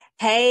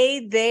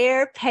Hey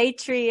there,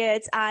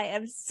 Patriots. I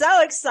am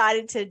so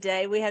excited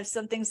today. We have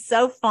something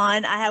so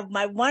fun. I have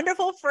my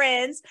wonderful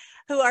friends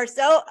who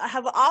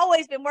have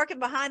always been working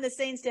behind the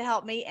scenes to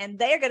help me, and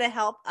they're going to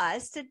help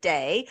us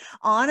today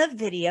on a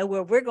video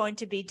where we're going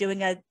to be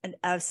doing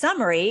a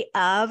summary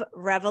of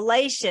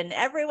Revelation.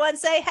 Everyone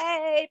say,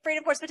 hey,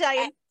 Freedom Force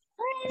Battalion.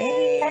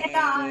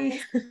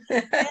 Hey.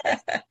 Yes.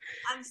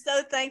 I'm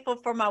so thankful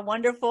for my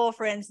wonderful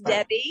friends,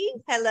 Debbie.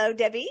 Hello,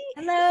 Debbie.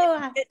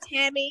 Hello.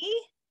 Tammy.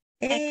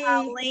 And Hey.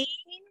 Colleen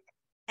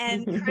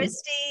and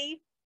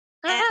Christy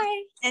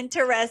Hi. and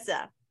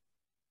Teresa.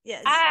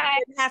 Yes. Hi. I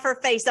didn't have her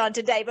face on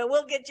today, but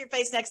we'll get your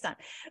face next time.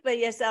 But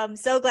yes, I'm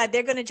so glad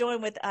they're going to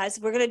join with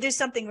us. We're going to do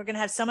something. We're going to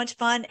have so much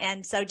fun.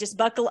 And so just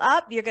buckle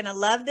up. You're going to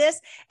love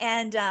this.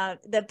 And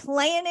the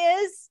plan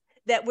is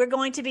that we're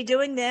going to be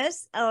doing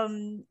this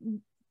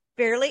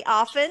fairly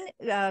often,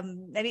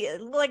 maybe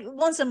like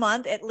once a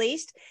month at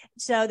least,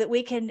 so that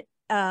we can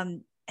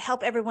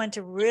help everyone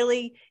to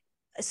really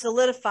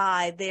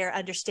solidify their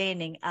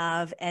understanding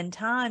of end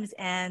times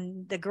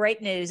and the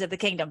great news of the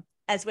kingdom,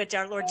 as which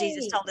our Lord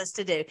Jesus told us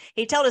to do.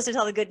 He told us to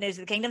tell the good news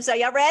of the kingdom. So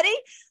y'all ready?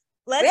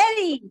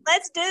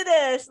 Let's do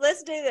this.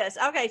 Let's do this.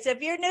 Okay. So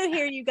if you're new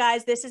here, you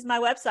guys, this is my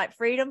website,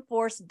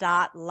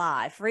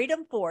 freedomforce.live,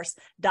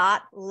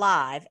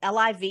 freedomforce.live,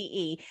 Live.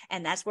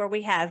 And that's where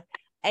we have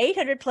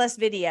 800 plus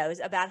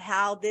videos about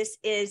how this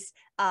is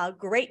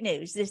great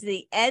news. This is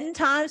the end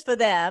times for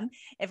them.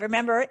 If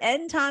remember,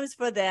 end times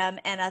for them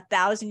and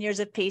 1,000 years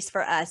of peace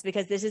for us,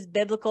 because this is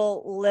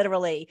biblical,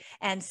 literally.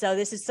 And so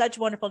this is such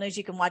wonderful news.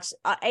 You can watch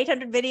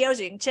 800 videos.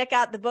 Or you can check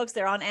out the books.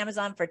 They're on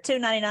Amazon for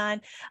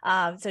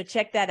 $2.99. So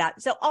check that out.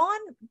 So on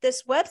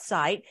this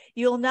website,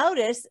 you'll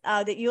notice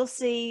that you'll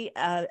see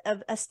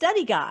a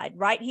study guide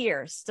right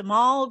here,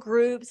 small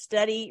group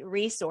study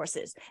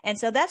resources. And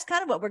so that's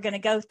kind of what we're going to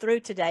go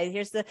through today.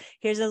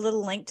 Here's a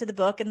little link to the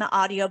book and the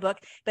audio book,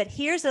 but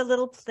here's a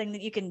little thing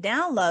that you can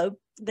download,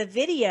 the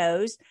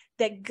videos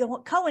that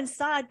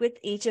coincide with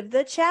each of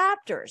the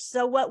chapters.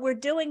 So what we're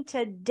doing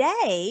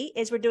today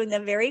is we're doing the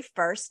very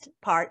first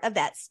part of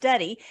that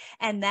study,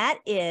 and that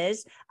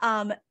is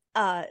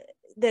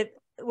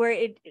where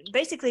it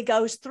basically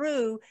goes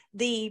through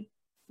the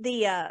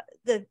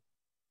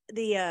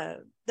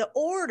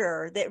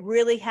order that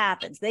really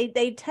happens.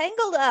 They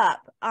tangled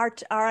up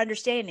our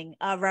understanding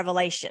of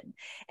Revelation,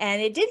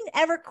 and it didn't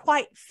ever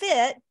quite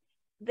fit.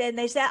 Then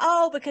they say,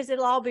 oh, because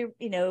it'll all be,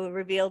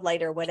 revealed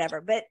later or whatever.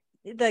 But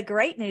the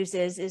great news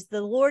is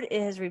the Lord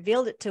has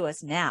revealed it to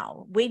us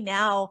now. We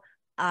now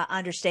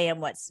understand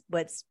what's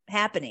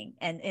happening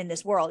and in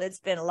this world.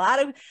 It's been a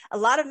lot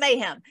of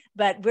mayhem,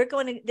 but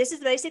this is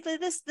basically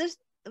this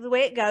the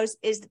way it goes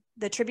is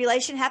the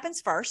tribulation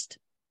happens first,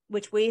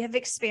 which we have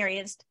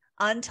experienced,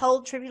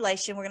 untold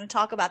tribulation. We're going to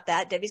talk about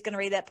that. Debbie's going to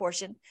read that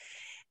portion.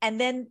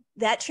 And then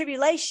that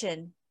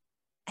tribulation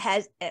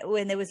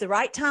when it was the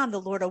right time,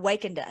 the Lord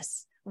awakened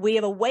us. We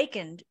have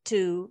awakened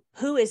to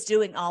who is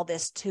doing all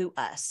this to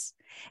us.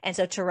 And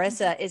so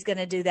Teresa is going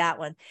to do that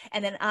one.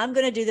 And then I'm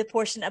going to do the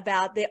portion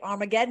about the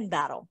Armageddon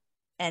battle.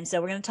 And so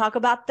we're going to talk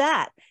about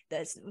that.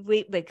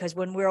 Because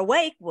when we're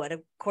awake, what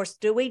of course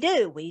do? We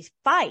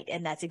fight.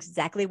 And that's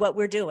exactly what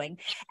we're doing.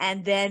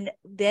 And then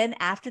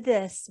after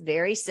this,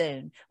 very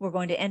soon, we're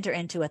going to enter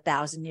into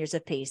 1,000 years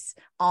of peace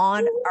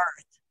on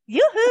earth.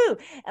 Yoo-hoo!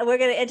 And we're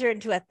going to enter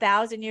into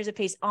 1,000 years of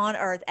peace on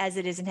earth as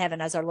it is in heaven,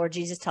 as our Lord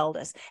Jesus told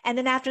us. And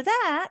then after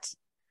that,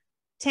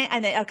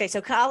 so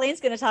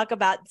Colleen's going to talk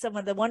about some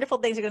of the wonderful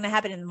things that are going to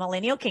happen in the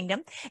millennial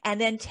kingdom. And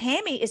then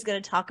Tammy is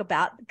going to talk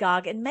about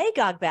Gog and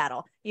Magog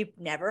battle. You've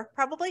never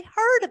probably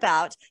heard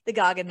about the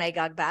Gog and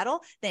Magog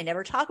battle. They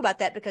never talk about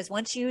that, because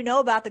once you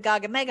know about the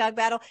Gog and Magog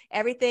battle,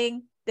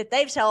 everything that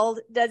they've told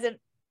doesn't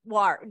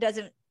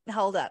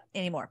hold up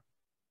anymore.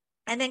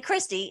 And then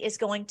Christy is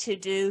going to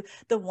do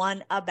the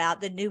one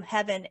about the new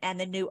heaven and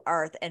the new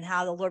earth and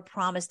how the Lord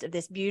promised of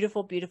this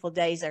beautiful, beautiful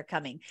days are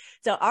coming.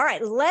 So, all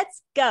right,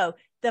 let's go.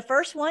 The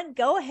first one,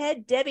 go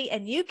ahead, Debbie,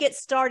 and you get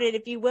started,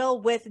 if you will,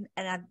 and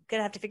I'm going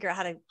to have to figure out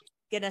how to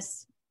get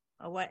us,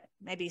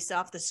 maybe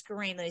off the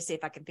screen. Let me see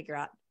if I can figure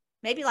out.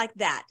 Maybe like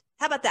that.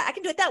 How about that? I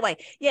can do it that way.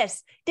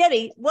 Yes.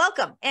 Debbie,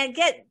 welcome, and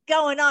get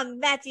going on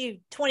Matthew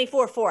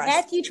 24 for us.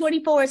 Matthew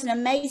 24 is an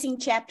amazing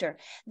chapter.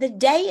 The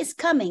day is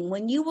coming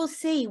when you will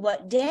see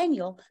what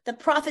Daniel, the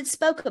prophet,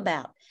 spoke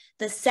about,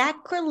 the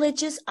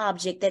sacrilegious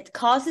object that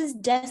causes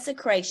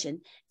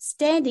desecration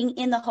standing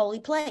in the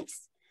holy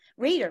place.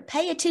 Reader,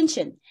 pay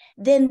attention.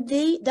 Then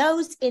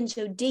those in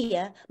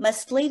Judea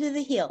must flee to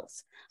the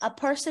hills. A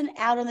person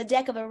out on the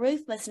deck of a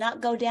roof must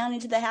not go down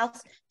into the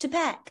house to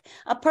pack.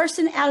 A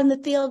person out in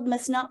the field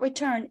must not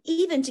return,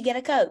 even to get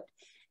a coat.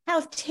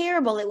 How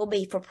terrible it will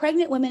be for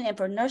pregnant women and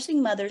for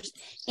nursing mothers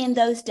in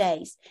those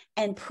days.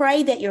 And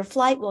pray that your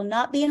flight will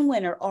not be in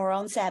winter or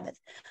on Sabbath,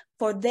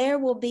 for there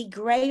will be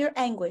greater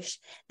anguish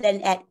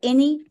than at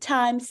any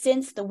time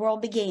since the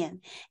world began,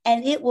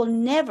 and it will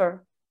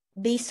never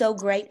be so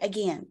great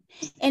again.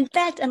 In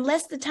fact,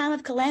 unless the time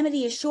of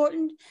calamity is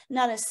shortened,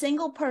 not a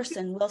single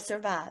person will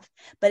survive,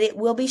 but it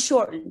will be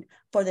shortened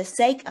for the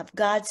sake of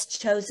God's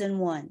chosen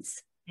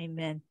ones.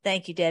 Amen.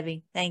 Thank you,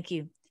 Debbie. Thank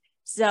you.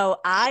 So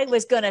I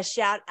was going to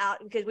shout out,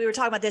 because we were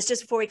talking about this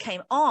just before we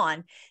came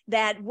on,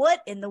 that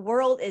what in the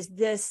world is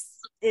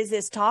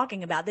this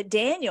talking about? That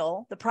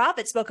Daniel, the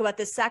prophet, spoke about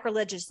this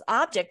sacrilegious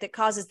object that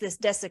causes this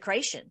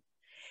desecration.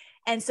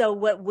 And so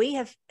what we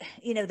have,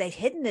 they've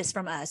hidden this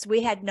from us.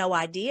 We had no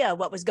idea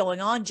what was going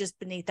on just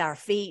beneath our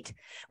feet.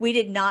 We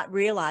did not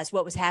realize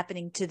what was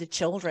happening to the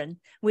children.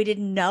 We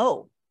didn't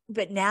know.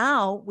 But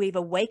now we've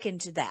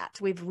awakened to that.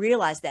 We've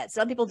realized that.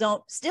 Some people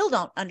still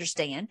don't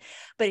understand.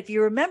 But if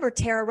you remember,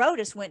 Tara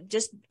Rodas went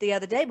just the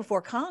other day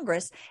before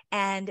Congress,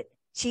 and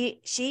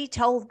she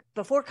told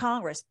before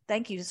Congress,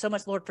 thank you so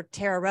much, Lord, for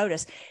Tara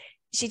Rodas.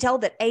 She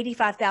told that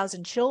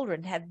 85,000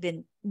 children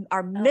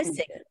are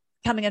missing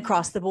coming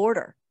across the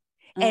border.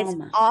 It's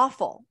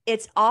awful.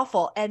 It's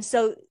awful. And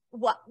so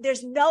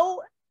there's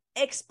no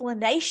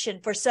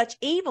explanation for such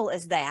evil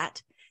as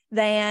that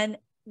than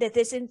that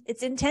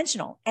it's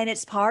intentional, and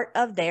it's part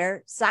of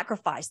their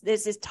sacrifice.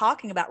 This is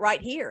talking about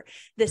right here,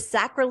 the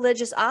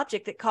sacrilegious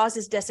object that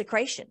causes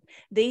desecration.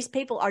 These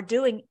people are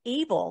doing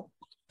evil,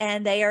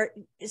 and they're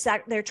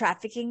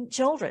trafficking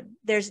children.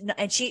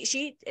 And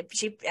she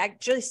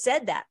actually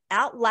said that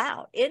out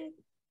loud in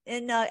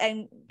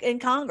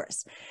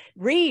Congress.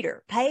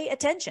 Reader, pay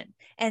attention,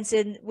 and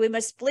said we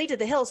must flee to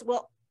the hills.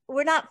 Well,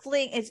 we're not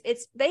fleeing.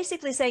 It's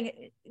basically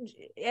saying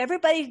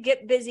everybody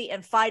get busy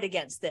and fight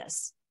against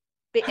this.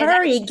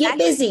 Hurry, get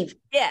busy.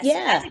 Yes.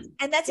 Yeah.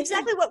 That's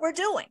exactly what we're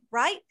doing.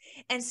 Right.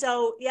 And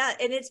so, yeah.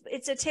 And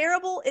it's a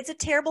terrible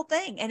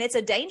thing. And it's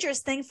a dangerous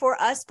thing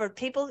for us, for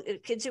people,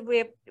 kids.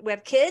 We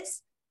have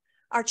kids,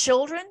 our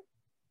children,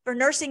 for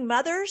nursing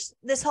mothers,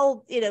 this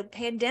whole,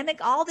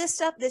 pandemic, all this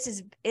stuff.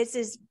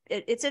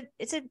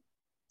 It's a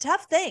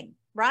tough thing.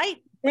 Right.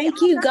 Thank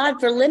you, God,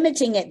 for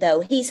limiting it, though.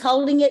 He's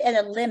holding it at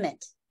a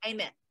limit.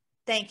 Amen.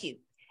 Thank you.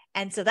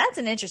 And so that's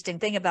an interesting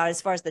thing about as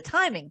far as the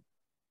timing.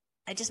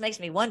 It just makes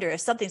me wonder if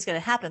something's going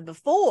to happen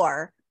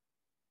before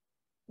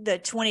the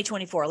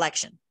 2024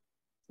 election.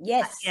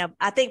 Yes.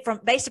 I think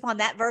based upon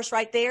that verse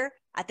right there,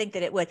 I think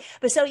that it would.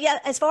 But so, yeah,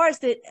 as far as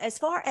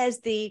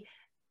the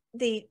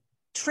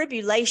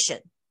tribulation,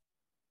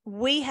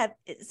 when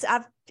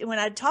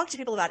I talk to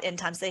people about end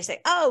times, they say,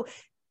 oh,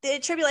 the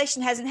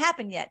tribulation hasn't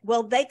happened yet.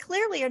 Well, they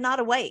clearly are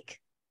not awake,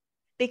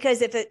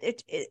 because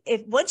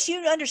if once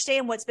you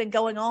understand what's been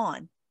going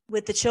on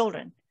with the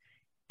children,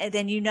 and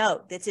then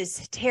this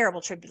is terrible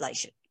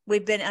tribulation.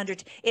 We've been under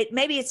it.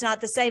 Maybe it's not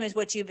the same as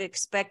what you've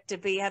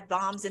expected to have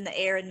bombs in the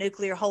air and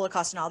nuclear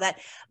holocaust and all that,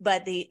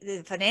 but the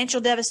financial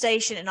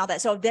devastation and all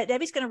that. So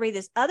Debbie's going to read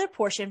this other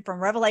portion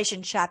from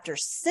Revelation chapter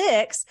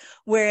 6,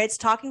 where it's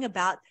talking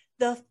about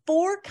the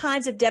 4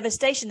 kinds of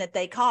devastation that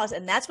they cause.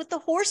 And that's what the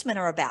horsemen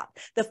are about.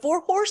 The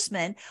 4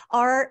 horsemen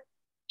are,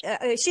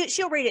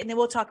 she'll read it and then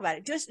we'll talk about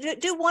it. Just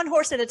do one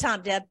horse at a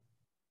time, Deb.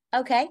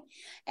 Okay.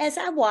 As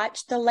I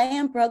watched, the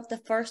Lamb broke the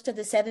first of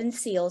the 7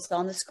 seals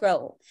on the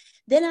scroll.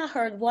 Then I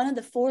heard one of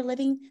the 4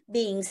 living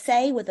beings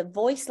say with a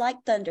voice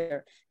like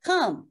thunder,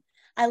 "Come."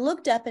 I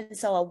looked up and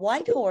saw a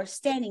white horse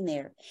standing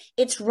there.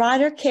 Its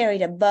rider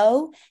carried a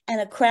bow,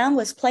 and a crown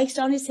was placed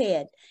on his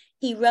head.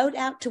 He rode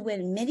out to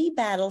win many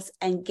battles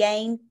and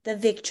gain the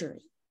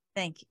victory.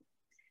 Thank you.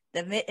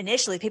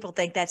 Initially, people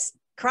think that's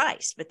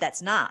Christ, but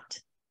that's not.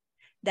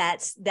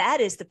 That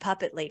is the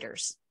puppet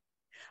leaders.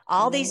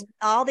 All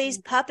these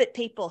puppet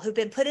people who've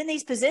been put in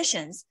these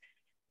positions,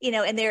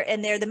 and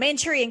they're the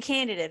Manchurian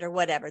candidate or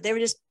whatever. They were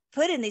just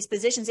put in these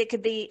positions. It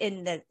could be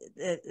in the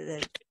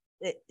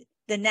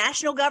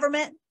national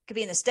government, it could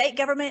be in the state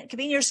government, it could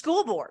be in your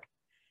school board.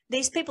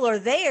 These people are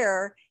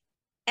there,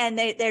 and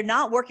they're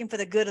not working for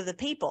the good of the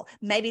people.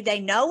 Maybe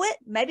they know it.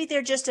 Maybe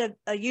they're just a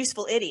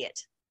useful idiot.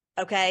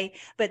 Okay.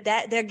 But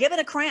that they're given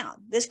a crown.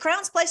 This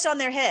crown's placed on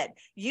their head.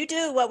 You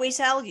do what we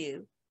tell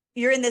you.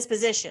 You're in this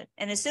position.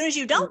 And as soon as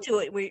you don't do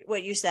it,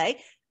 what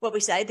we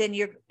say, then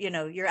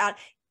you're out,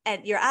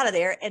 and you're out of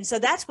there. And so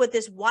that's what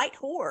this white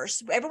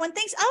horse, everyone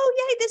thinks, oh,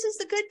 yay, this is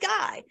the good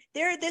guy.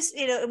 They're this,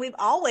 and we've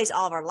always,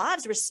 all of our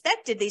lives,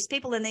 respected these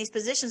people in these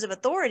positions of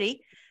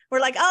authority. We're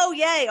like, oh,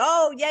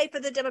 yay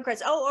for the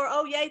Democrats.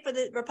 Oh, yay for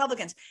the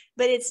Republicans.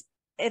 But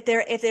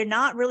if they're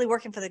not really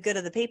working for the good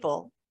of the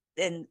people,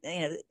 then,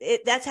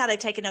 that's how they've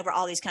taken over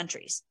all these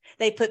countries.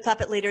 They put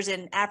puppet leaders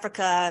in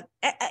Africa,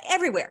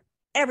 everywhere.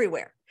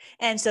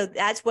 And so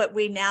that's what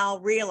we now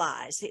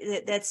realize.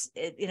 That's,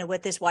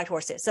 what this white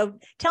horse is. So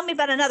tell me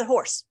about another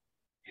horse.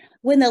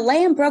 When the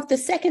Lamb broke the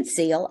 2nd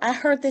seal, I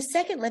heard the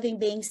 2nd living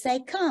being say,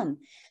 "Come."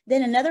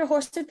 Then another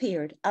horse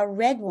appeared, a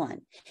red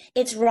one.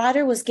 Its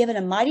rider was given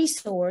a mighty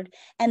sword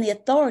and the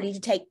authority to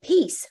take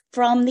peace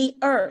from the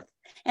earth.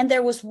 And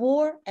there was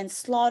war and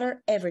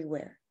slaughter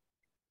everywhere.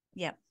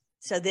 Yeah.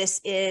 So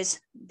this is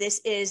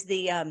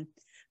the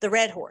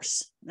red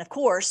horse. And of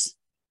course,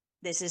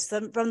 this is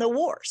from the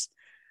wars.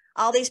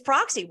 All these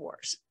proxy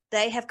wars,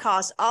 they have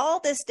caused all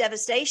this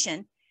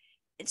devastation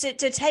to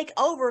take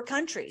over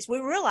countries. We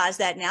realize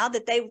that now,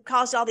 that they've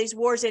caused all these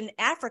wars in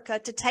Africa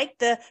to take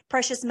the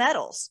precious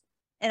metals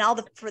and all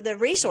the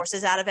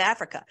resources out of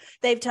Africa.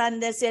 They've done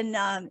this in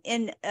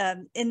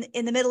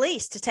the Middle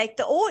East to take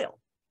the oil.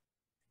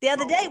 The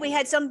other day we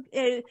had some.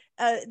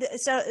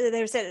 So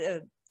they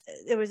said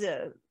there was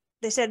a.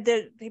 They said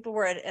that people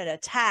were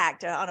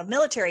attacked on a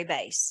military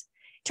base.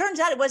 Turns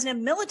out it wasn't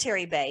a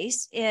military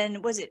base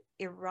in, was it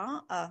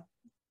Iran?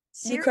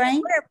 Syria?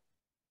 Ukraine?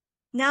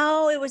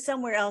 No, it was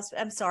somewhere else.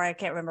 I'm sorry, I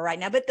can't remember right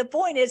now. But the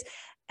point is,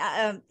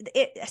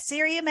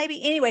 Syria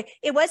maybe. Anyway,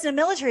 it wasn't a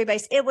military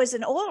base. It was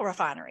an oil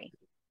refinery.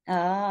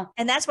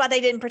 And that's why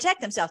they didn't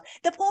protect themselves.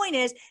 The point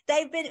is,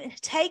 they've been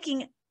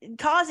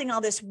causing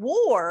all this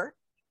war,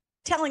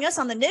 telling us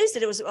on the news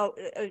that it was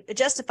a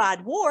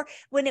justified war,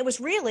 when it was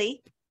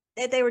really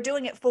that they were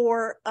doing it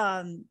for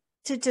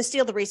to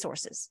steal the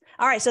resources.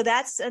 All right, so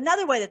that's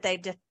another way that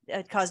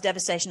they've caused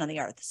devastation on the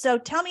earth. So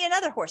tell me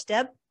another horse,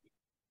 Deb.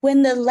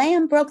 When the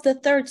Lamb broke the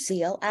third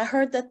seal, I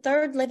heard the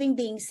third living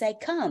being say,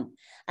 "Come."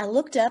 I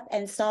looked up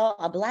and saw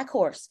a black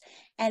horse,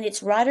 and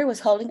its rider was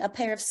holding a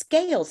pair of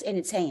scales in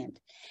its hand.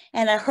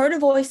 And I heard a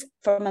voice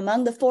from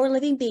among the four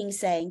living beings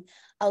saying,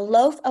 "A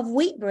loaf of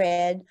wheat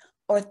bread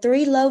or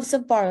 3 loaves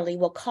of barley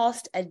will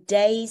cost a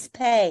day's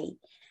pay,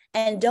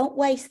 and don't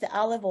waste the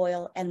olive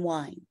oil and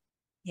wine."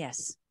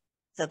 Yes.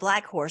 The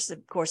black horse,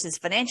 of course, is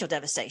financial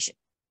devastation.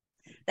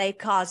 They've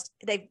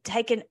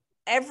taken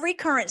every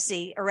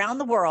currency around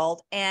the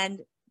world, and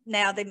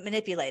now they've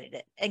manipulated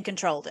it and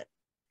controlled it.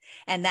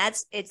 And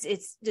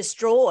it's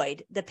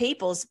destroyed the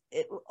people's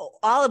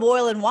olive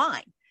oil and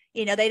wine.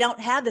 They don't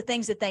have the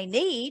things that they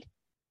need.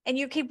 And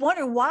you keep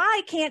wondering,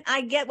 why can't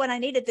I get what I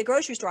need at the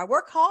grocery store? I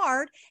work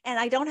hard and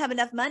I don't have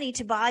enough money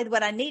to buy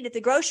what I need at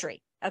the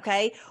grocery.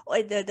 Okay. Or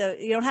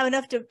you don't have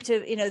enough to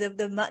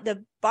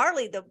the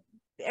barley,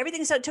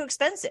 everything's so too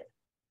expensive.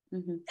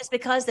 Mm-hmm. It's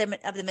because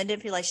of the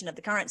manipulation of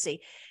the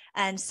currency.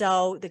 And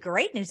so the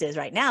great news is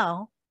right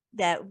now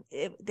that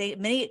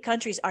many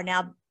countries are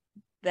now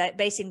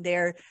basing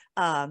their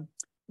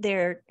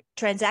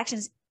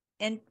transactions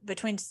in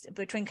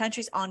between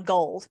countries on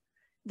gold.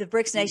 The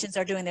BRICS nations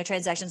are doing their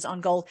transactions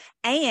on gold.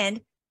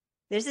 And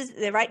this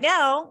is right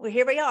now,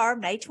 here we are,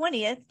 May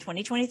 20th,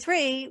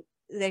 2023.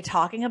 They're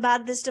talking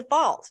about this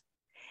default.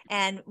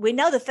 And we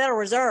know the Federal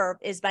Reserve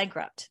is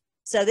bankrupt.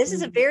 So this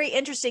is a very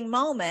interesting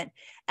moment.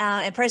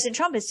 And President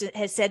Trump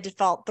has said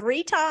default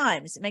 3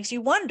 times. It makes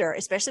you wonder,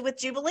 especially with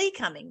Jubilee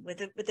coming, with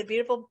the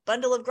beautiful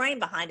bundle of grain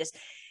behind us,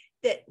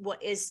 that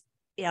what is,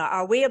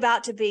 are we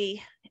about to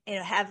be,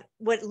 have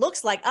what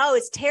looks like, oh,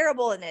 it's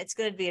terrible and it's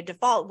going to be a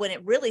default, when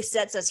it really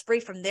sets us free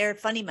from their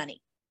funny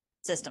money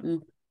system.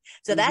 Mm-hmm.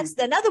 So that's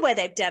another way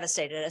they've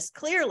devastated us,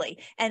 clearly.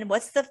 And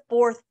what's the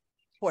fourth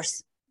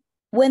horse?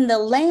 When the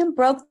Lamb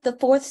broke the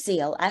 4th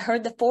seal, I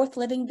heard the 4th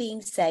living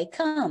being say,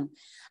 "Come."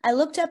 I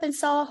looked up and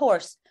saw a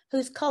horse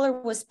whose color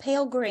was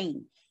pale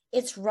green.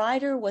 Its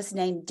rider was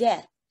named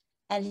Death,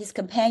 and his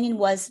companion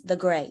was the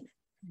Grave.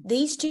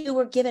 These 2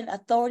 were given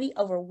authority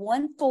over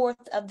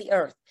 1/4 of the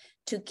earth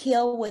to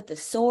kill with the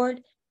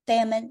sword,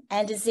 famine,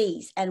 and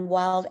disease, and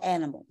wild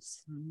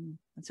animals.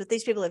 That's what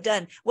these people have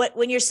done.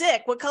 When you're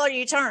sick, what color do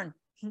you turn?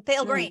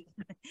 Pale green.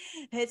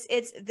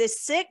 It's this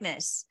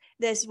sickness.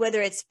 This,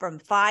 whether it's from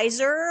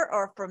Pfizer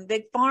or from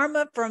Big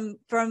Pharma,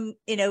 from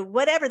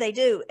whatever they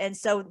do. And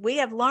so we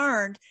have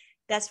learned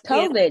that's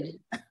COVID.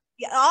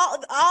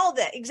 All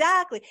that,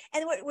 exactly.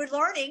 And we're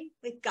learning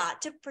we've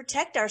got to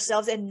protect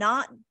ourselves and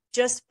not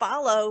just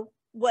follow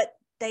what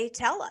they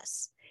tell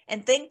us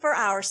and think for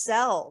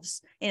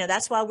ourselves.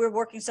 That's why we're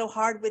working so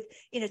hard with,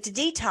 to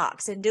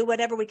detox and do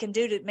whatever we can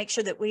do to make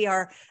sure that we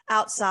are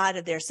outside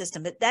of their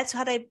system. But that's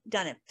how they've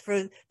done it,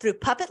 through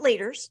puppet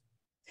leaders,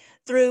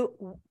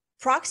 through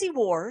proxy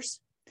wars,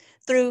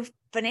 through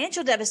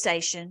financial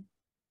devastation,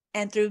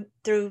 and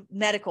through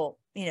medical,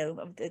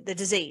 the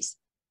disease.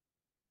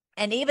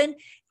 And even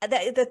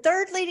the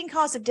third leading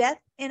cause of death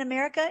in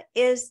America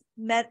is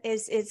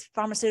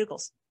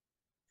pharmaceuticals.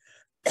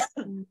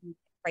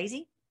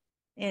 Crazy.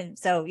 And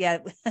so,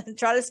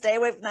 try to stay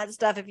away from that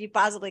stuff if you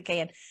possibly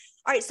can.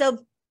 All right.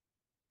 So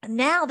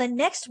now the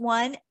next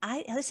one,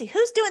 let's see,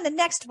 who's doing the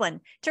next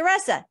one?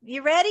 Teresa,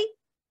 you ready?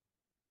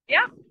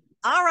 Yeah.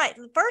 All right.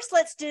 First,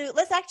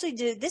 let's actually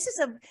do, this is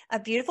a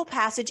beautiful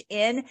passage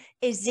in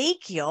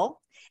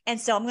Ezekiel. And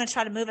so I'm going to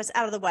try to move us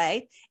out of the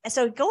way. And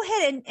so go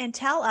ahead and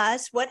tell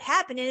us what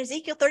happened in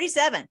Ezekiel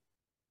 37.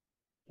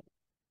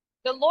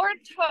 The Lord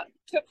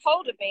took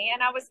hold of me,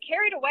 and I was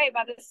carried away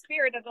by the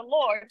Spirit of the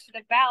Lord to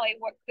the valley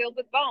filled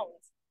with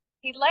bones.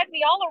 He led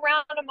me all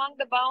around among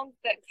the bones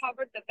that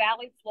covered the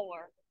valley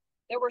floor.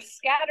 They were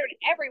scattered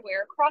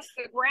everywhere across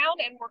the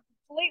ground and were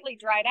completely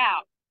dried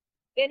out.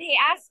 Then he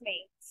asked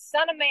me,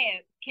 "Son of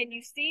man, can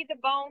you see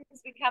the bones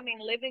becoming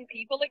living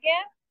people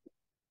again?"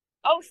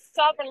 "Oh,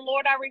 sovereign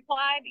Lord," I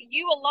replied,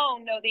 "you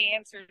alone know the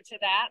answer to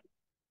that."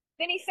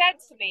 Then he said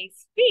to me,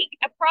 "Speak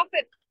a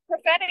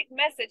prophetic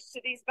message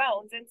to these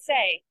bones and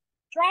say,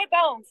 'Dry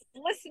bones,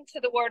 listen to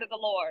the word of the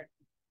Lord.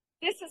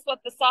 This is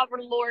what the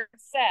sovereign Lord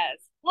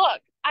says.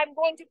 Look, I'm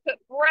going to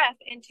put breath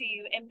into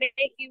you and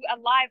make you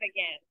alive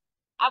again.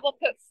 I will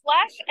put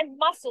flesh and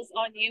muscles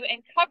on you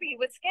and cover you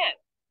with skin.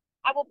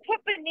 I will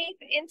put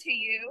breath into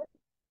you,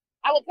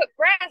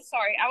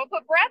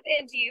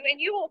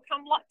 and you will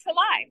come to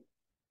life.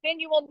 Then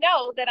you will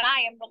know that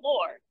I am the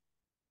Lord.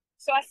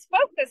 So I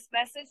spoke this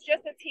message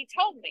just as he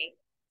told me.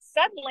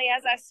 Suddenly,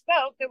 as I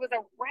spoke, there was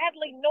a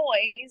rattling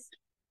noise.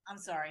 I'm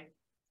sorry.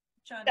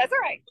 That's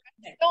all right.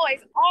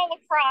 Noise all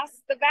across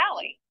the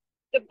valley.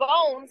 The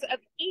bones of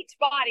each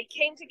body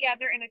came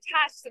together and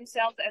attached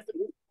themselves as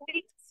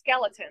complete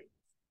skeletons.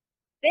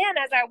 Then,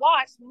 as I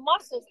watched,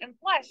 muscles and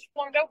flesh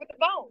formed over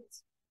the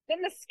bones.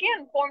 Then the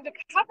skin formed to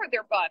cover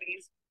their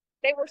bodies.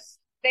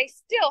 They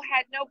still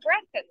had no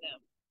breath in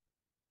them.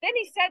 Then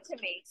he said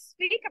to me,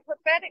 "Speak a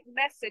prophetic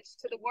message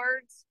to the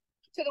winds,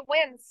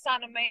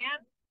 son of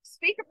man.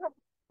 Speak a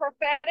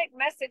prophetic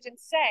message and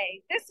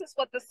say, this is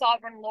what the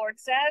sovereign Lord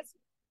says.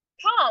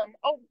 Come,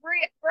 O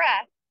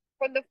breath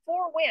from the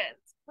four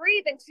winds,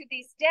 breathe into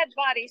these dead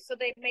bodies so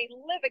they may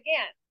live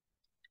again."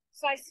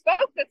 So I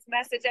spoke this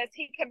message as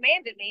he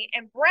commanded me,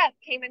 and breath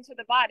came into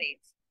the bodies.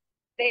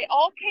 They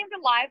all came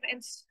to life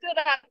and stood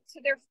up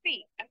to their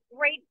feet, a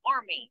great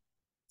army.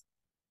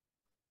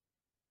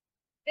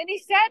 Then he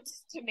said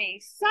to me,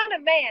 "Son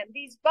of man,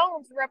 these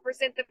bones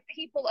represent the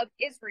people of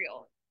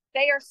Israel.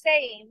 They are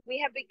saying, we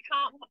have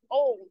become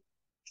old,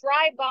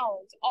 dry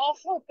bones. All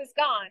hope is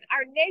gone.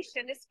 Our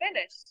nation is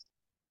finished.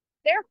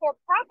 Therefore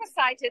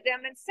prophesy to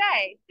them and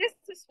say, this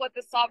is what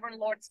the sovereign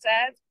Lord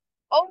says.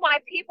 O my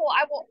people,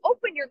 I will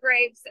open your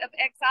graves of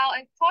exile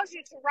and cause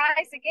you to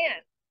rise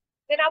again.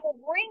 Then I will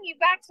bring you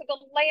back to the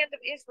land of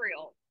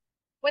Israel.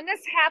 When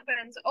this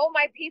happens, O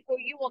my people,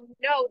 you will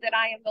know that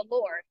I am the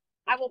Lord.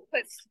 I will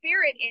put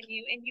spirit in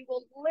you, and you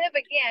will live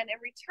again and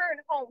return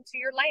home to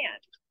your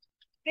land.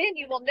 Then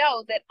you will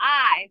know that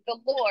I, the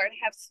Lord,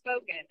 have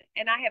spoken,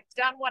 and I have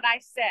done what I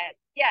said.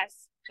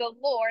 Yes, the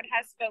Lord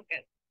has spoken."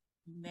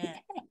 Amen.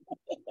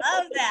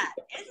 Love that.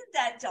 Isn't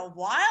that a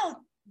wild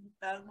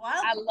I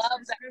love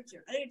that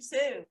scripture? I do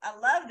too. I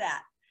love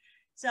that.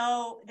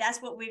 So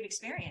that's what we've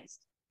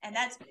experienced. And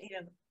that's,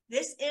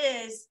 this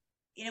is,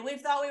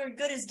 we've thought we were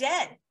good as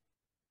dead.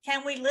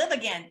 Can we live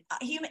again?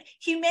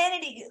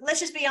 Humanity, let's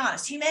just be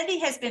honest. Humanity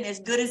has been as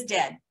good as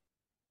dead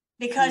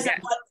because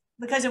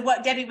of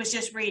what Debbie was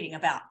just reading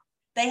about.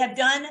 They have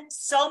done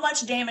so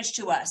much damage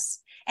to us.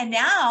 And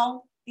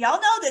now,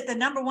 y'all know that the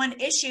number one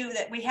issue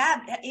that we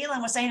have,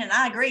 Elon was saying, and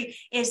I agree,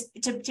 is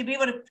to be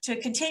able to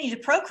continue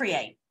to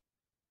procreate.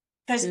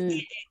 Because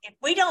if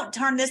we don't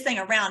turn this thing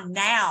around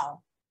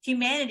now,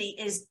 humanity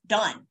is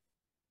done.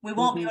 We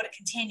won't be able to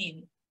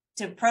continue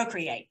to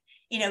procreate.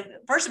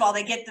 First of all,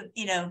 they get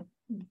the,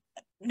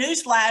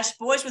 newsflash,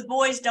 boys with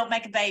boys don't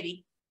make a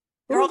baby.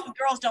 Girls with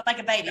girls don't make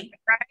a baby,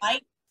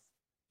 right?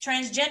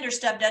 Transgender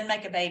stuff doesn't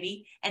make a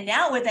baby. And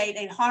now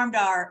they've harmed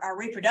our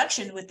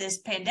reproduction with this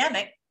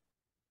pandemic.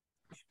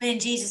 But in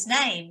Jesus'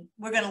 name,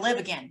 we're going to live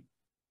again.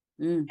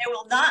 They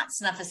will not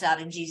snuff us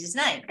out in Jesus'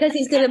 name. Because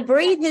he's going to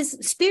breathe his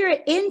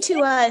spirit into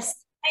us.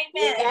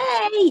 Amen.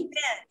 Yay!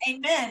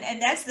 Amen.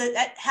 And that's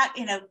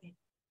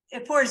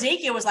poor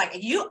Ezekiel was like,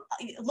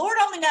 Lord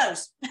only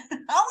knows.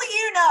 Only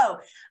you know.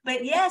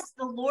 But yes,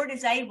 the Lord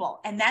is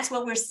able. And that's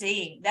what we're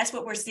seeing. That's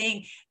what we're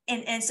seeing.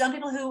 And some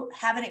people who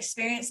haven't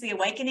experienced the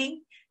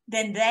awakening,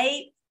 then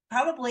they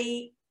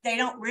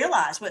don't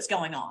realize what's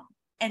going on.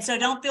 And so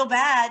don't feel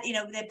bad,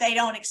 that they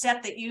don't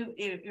accept that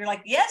you're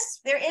like,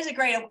 yes, there is a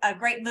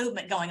great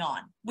movement going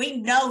on. We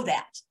know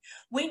that.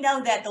 We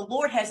know that the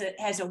Lord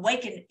has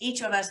awakened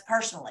each of us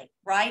personally,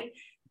 right?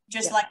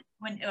 Just like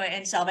when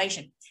in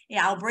salvation.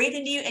 I'll breathe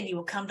into you and you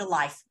will come to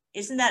life.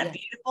 Isn't that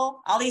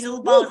beautiful? All these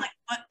little bones,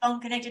 like bone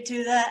connected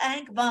to the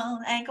ankle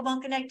bone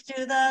connected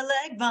to the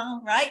leg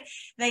bone, right?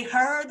 They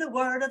heard the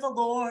word of the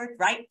Lord,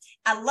 right?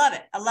 I love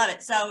it. I love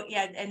it. So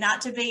and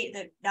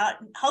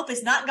hope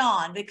is not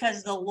gone because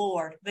of the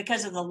Lord.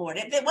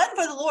 If it wasn't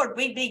for the Lord,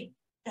 we'd be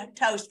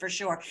toast for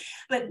sure.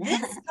 But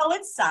this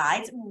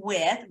coincides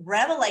with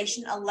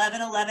Revelation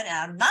 11:11. And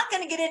I'm not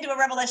going to get into a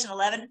Revelation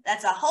 11.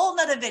 That's a whole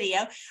nother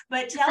video.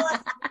 But tell us,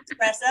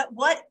 Teresa,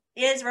 what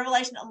is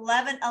Revelation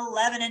 11:11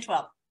 and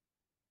 12?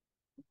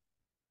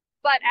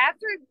 But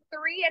after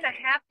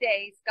 3.5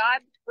 days, God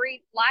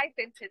breathed life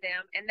into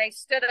them, and they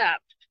stood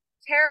up.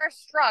 Terror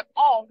struck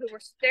all who were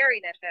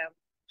staring at them.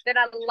 Then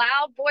a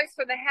loud voice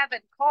from the heaven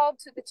called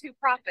to the two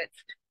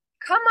prophets,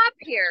 "Come up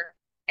here."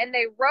 And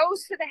they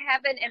rose to the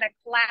heaven in a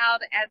cloud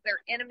as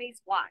their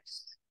enemies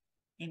watched.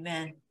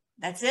 Amen.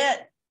 That's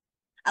it.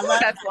 I love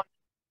that.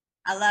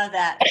 I love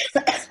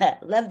that.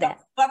 Love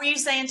that. What were you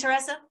saying,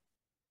 Teresa?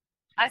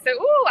 I said,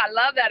 "Ooh, I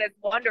love that. It's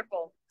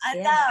wonderful." I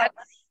know.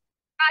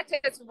 God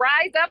just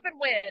rise up and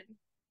win.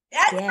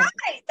 That's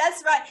right.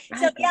 That's right.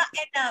 So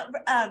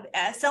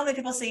and so many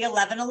people see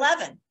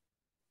 11:11,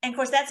 and of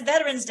course that's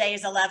Veterans Day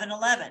is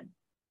 11:11,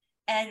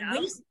 and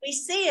we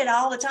see it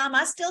all the time.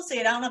 I still see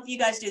it. I don't know if you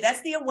guys do.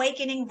 That's the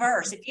awakening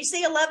verse. If you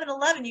see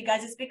 11:11, you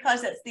guys, it's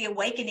because that's the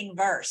awakening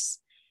verse.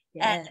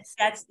 Yes. And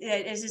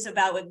it's just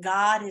about what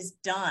God has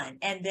done.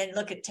 And then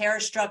look at terror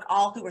struck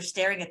all who were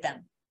staring at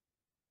them.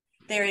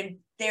 They're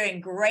they're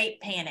in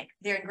great panic.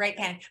 They're in great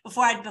panic.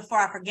 Before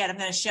I forget, I'm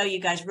going to show you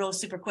guys real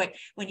super quick.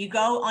 When you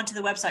go onto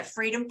the website,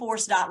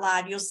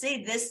 freedomforce.live, you'll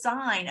see this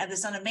sign of the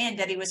Son of Man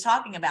Debbie was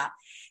talking about.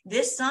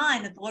 This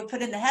sign that the Lord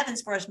put in the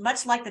heavens for us,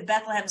 much like the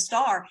Bethlehem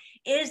star,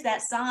 is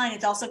that sign.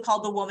 It's also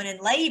called the woman in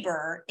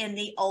labor in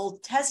the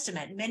Old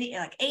Testament. Many,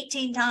 like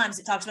 18 times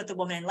it talks about the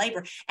woman in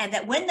labor. And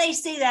that when they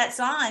see that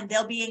sign,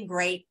 they'll be in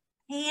great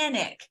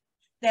panic.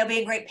 They'll be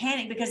in great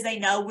panic because they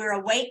know we're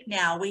awake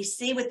now. We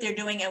see what they're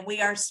doing, and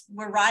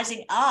we're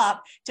rising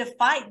up to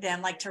fight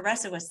them. Like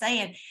Teresa was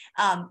saying,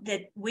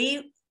 that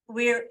we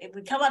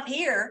come up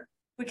here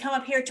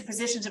to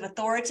positions of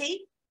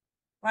authority,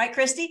 right,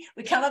 Christy?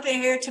 We come up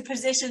in here to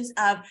positions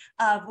of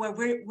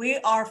where we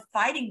are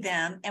fighting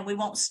them, and we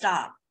won't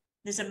stop.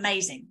 This is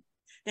amazing.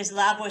 This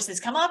loud voice says,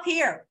 come up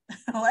here.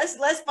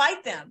 let's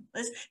fight them.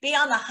 Let's be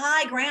on the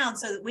high ground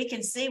so that we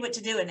can see what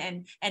to do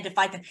and to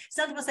fight them.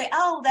 Some people say,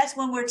 oh, that's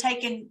when we're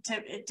taken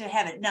to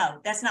heaven. No,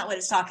 that's not what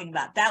it's talking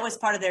about. That was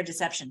part of their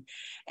deception.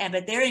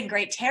 But they're in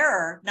great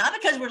terror, not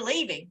because we're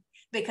leaving,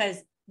 but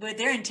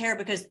they're in terror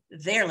because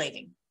they're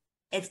leaving.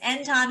 It's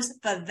end times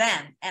for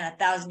them and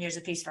 1,000 years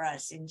of peace for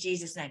us, in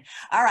Jesus' name.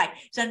 All right.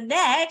 So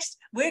next,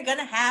 we're going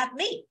to have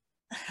meat.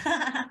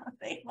 Why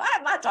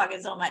am I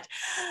talking so much?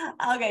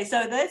 Okay,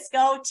 so let's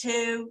go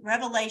to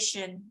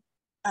Revelation.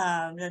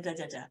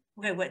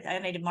 Okay, wait, I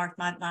need to mark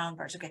my own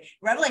verse. Okay,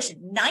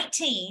 Revelation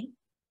 19,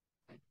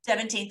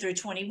 17 through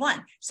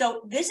 21.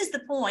 So this is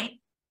the point.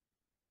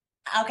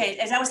 Okay,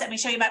 as I was, let me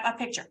show you my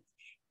picture.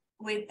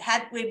 We've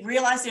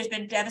realized there's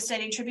been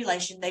devastating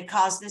tribulation. They've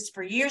caused this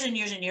for years and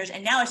years and years.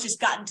 And now it's just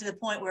gotten to the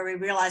point where we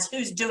realize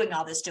who's doing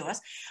all this to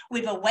us.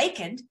 We've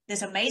awakened,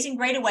 this amazing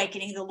great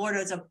awakening. The Lord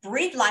has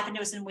breathed life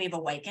into us and we've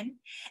awakened.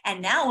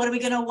 And now what are we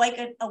going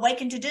to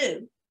awaken to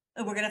do?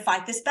 We're going to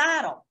fight this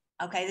battle.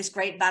 Okay, this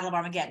great battle of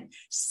Armageddon.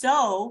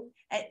 So,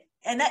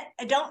 and that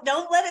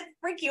don't let it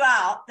freak you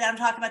out that I'm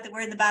talking about that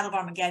we're in the battle of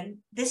Armageddon.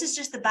 This is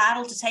just the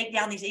battle to take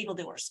down these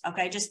evildoers.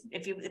 Okay, just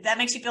if that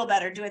makes you feel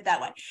better, do it that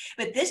way.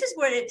 But this is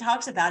where it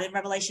talks about in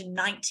Revelation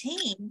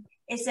 19.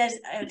 It says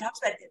it talks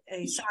about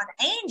saw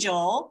an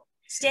angel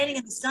standing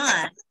in the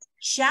sun,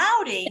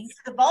 shouting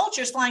to the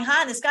vultures flying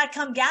high in the sky,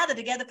 come gather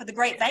together for the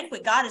great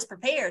banquet God has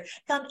prepared.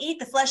 Come eat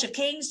the flesh of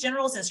kings,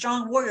 generals, and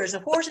strong warriors,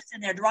 of horses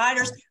and their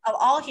riders, of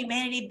all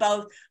humanity,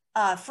 both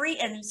free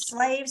and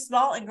slaves,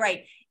 small and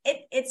great.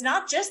 It's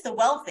not just the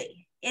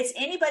wealthy. It's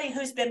anybody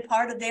who's been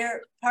part of their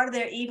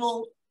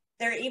evil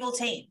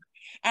team.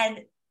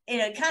 And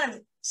kind of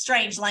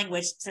strange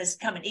language says,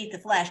 "Come and eat the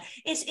flesh."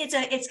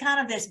 It's kind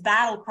of this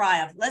battle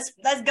cry of let's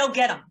go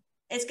get them.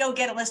 Let's go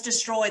get them. Let's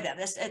destroy them.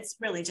 It's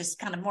really just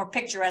kind of more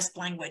picturesque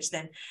language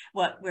than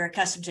what we're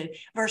accustomed to.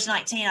 Verse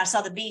 19, I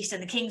saw the beast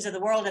and the kings of the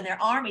world and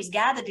their armies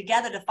gathered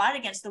together to fight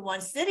against the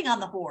one sitting on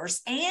the horse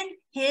and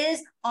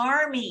his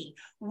army.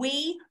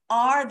 We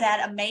are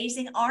that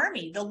amazing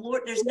army. The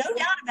Lord, there's no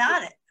doubt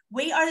about it.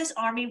 We are this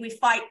army. We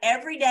fight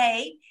every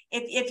day.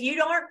 If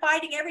you aren't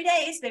fighting every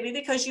day, it's maybe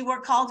because you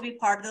weren't called to be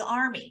part of the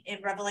army. In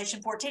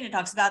Revelation 14, it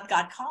talks about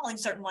God calling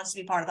certain ones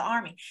to be part of the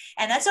army.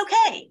 And that's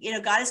okay.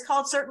 God has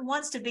called certain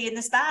ones to be in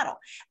this battle.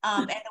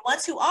 And the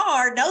ones who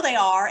are, know they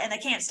are, and they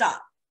can't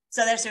stop.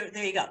 So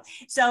there you go.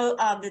 So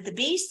the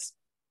beasts,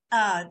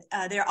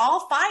 they're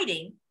all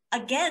fighting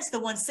against the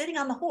one sitting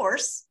on the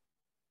horse.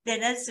 Then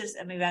that's just,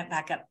 let me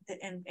back up.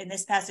 In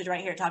this passage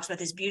right here, it talks about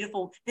this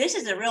beautiful, this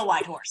is a real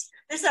white horse.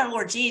 This is our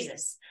Lord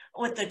Jesus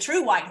with the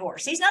true white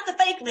horse. He's not the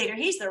fake leader.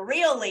 He's the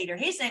real leader.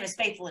 His name is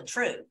Faithful and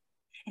True.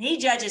 And he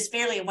judges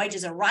fairly and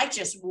wages a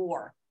righteous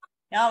war.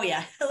 Oh,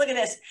 yeah. Look at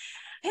this.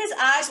 His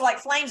eyes were like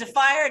flames of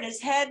fire, and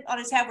on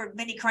his head were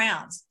many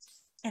crowns.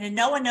 And a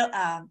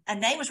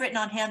name was written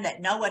on him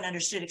that no one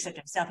understood except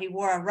himself. He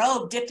wore a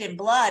robe dipped in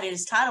blood, and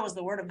his title was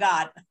the Word of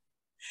God.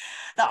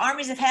 The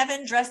armies of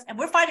heaven dressed, and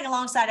we're fighting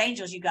alongside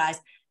angels, you guys.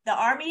 The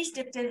armies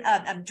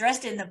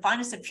dressed in the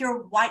finest of pure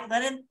white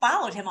linen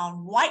followed him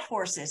on white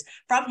horses.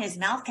 From his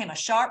mouth came a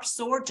sharp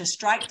sword to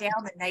strike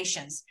down the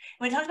nations.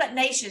 When it talks about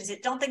nations,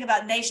 don't think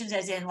about nations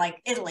as in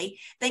like Italy.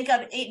 Think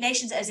of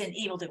nations as in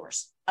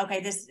evildoers.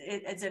 Okay,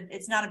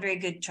 it's not a very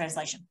good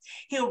translation.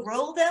 He'll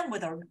rule them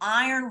with an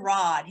iron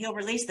rod. He'll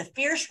release the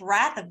fierce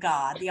wrath of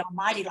God, the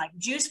Almighty, like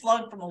juice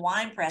flowing from a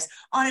winepress.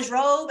 On his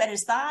robe at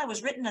his thigh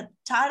was written a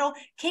title,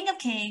 King of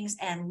Kings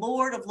and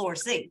Lord of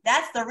Lords. See,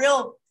 that's the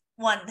real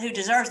one who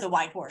deserves the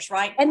white horse,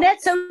 right? And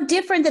that's so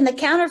different than the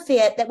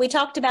counterfeit that we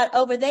talked about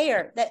over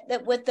there.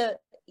 That with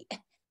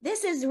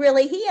this is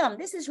really him.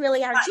 This is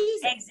really our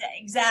Jesus.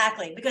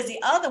 Exactly, because the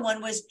other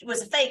one was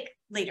a fake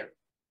leader.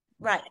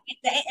 Right.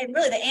 And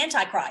really the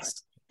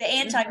Antichrist. The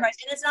Antichrist.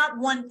 Mm-hmm. And it's not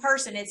one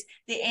person, it's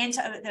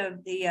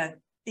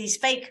these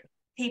fake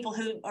people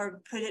who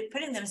are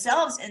putting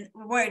themselves in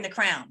wearing the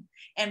crown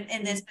and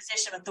in this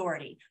position of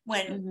authority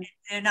when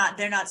they're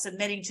not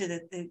submitting to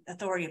the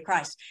authority of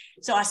Christ.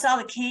 So I saw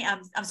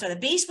the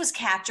beast was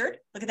captured.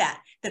 Look at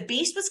that. The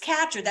beast was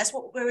captured. That's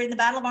what we're in the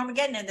battle of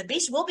Armageddon, and the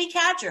beast will be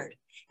captured.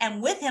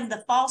 And with him,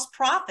 the false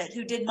prophet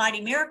who did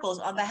mighty miracles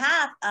on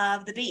behalf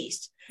of the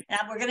beast. Now,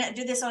 we're going to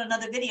do this on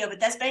another video, but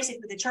that's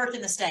basically the church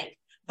and the state.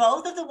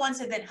 both of the ones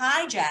have been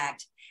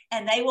hijacked,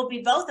 and they will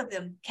be, both of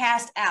them,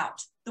 cast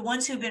out. The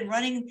ones who've been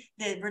running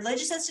the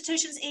religious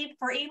institutions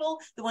for evil,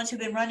 the ones who've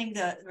been running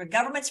the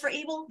governments for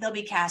evil, they'll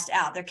be cast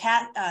out. They're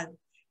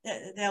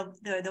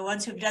the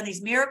ones who've done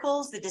these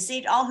miracles, that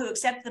deceived all who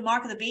accepted the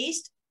mark of the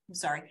beast. I'm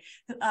sorry,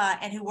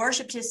 and who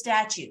worshipped his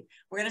statue.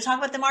 We're going to talk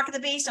about the mark of the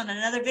beast on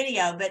another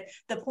video, but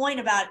the point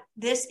about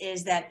this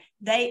is that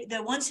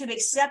the ones who've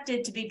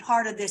accepted to be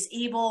part of this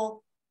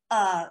evil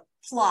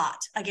plot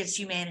against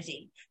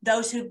humanity,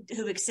 those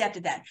who've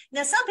accepted that.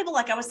 Now, some people,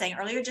 like I was saying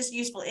earlier, just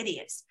useful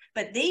idiots,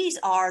 but these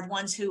are the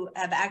ones who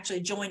have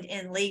actually joined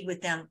in league with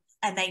them,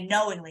 and they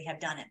knowingly have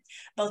done it.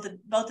 Both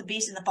the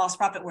beast and the false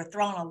prophet were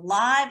thrown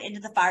alive into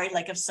the fiery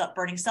lake of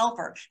burning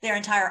sulfur. Their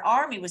entire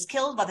army was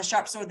killed by the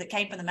sharp sword that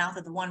came from the mouth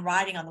of the one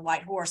riding on the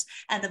white horse,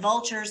 and the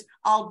vultures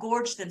all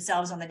gorged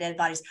themselves on the dead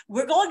bodies.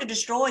 We're going to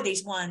destroy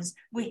these ones.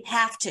 We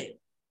have to.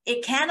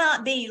 It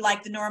cannot be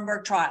like the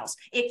Nuremberg trials.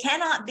 It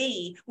cannot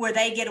be where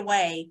they get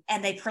away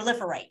and they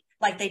proliferate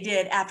like they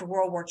did after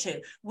World War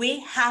II. We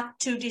have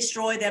to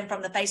destroy them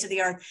from the face of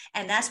the earth.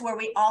 And that's where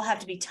we all have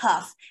to be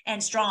tough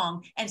and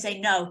strong and say,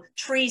 no,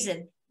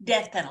 treason,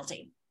 death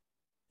penalty.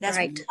 That's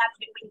right.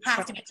 We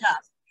have to be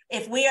tough.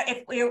 If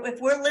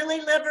we're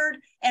lily-livered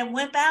and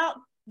wimp out,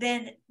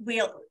 then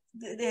we'll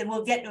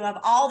get to have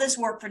all this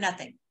work for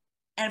nothing.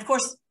 And of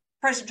course,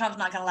 President Trump's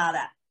not going to allow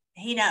that.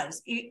 He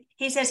knows.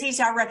 He says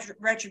he's our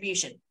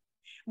retribution.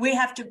 We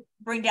have to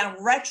bring down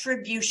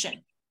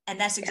retribution. And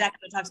that's exactly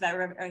what it talks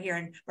about here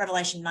in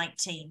Revelation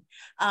 19.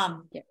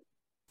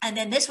 And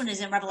then this one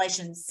is in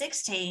Revelation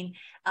 16,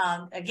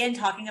 again,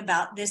 talking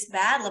about this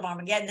battle of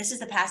Armageddon. This is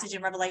the passage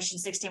in Revelation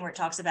 16 where it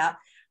talks about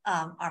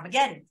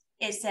Armageddon.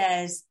 It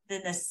says,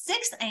 then the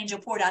sixth angel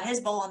poured out his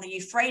bowl on the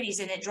Euphrates,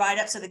 and it dried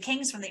up, so the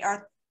kings from the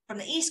earth from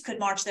the east could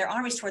march their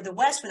armies toward the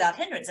west without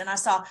hindrance. And I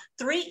saw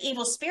 3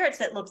 evil spirits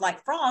that looked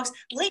like frogs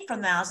leap from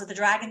the mouths of the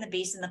dragon, the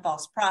beast, and the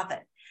false prophet.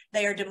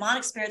 They are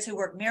demonic spirits who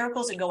work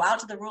miracles and go out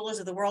to the rulers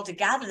of the world to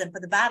gather them for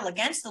the battle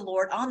against the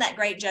Lord on that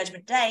great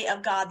judgment day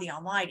of God the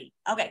Almighty.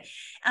 Okay,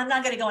 I'm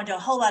not going to go into a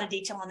whole lot of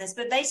detail on this,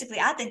 but basically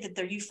I think that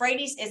the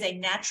Euphrates is a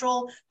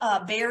natural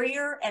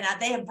barrier, and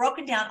they have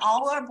broken down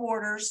all our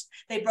borders.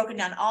 They've broken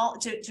down all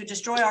to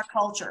destroy our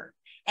culture.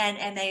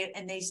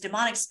 And these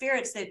demonic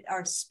spirits that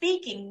are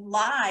speaking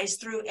lies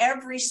through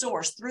every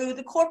source, through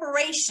the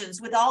corporations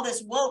with all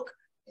this woke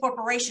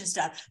corporation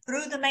stuff,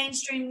 through the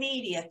mainstream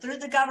media, through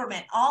the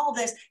government, all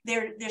this,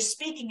 they're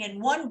speaking in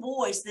one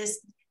voice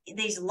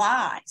these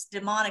lies,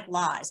 demonic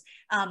lies,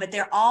 but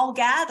they're all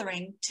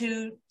gathering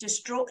to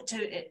destroy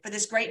for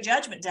this great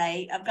judgment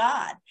day of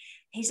God.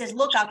 He says,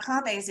 look, I'll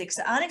come as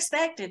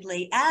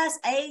unexpectedly as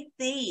a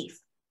thief.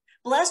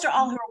 Blessed are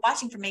all who are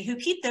watching for me, who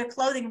keep their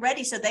clothing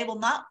ready so they will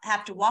not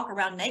have to walk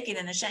around naked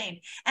and ashamed.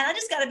 And I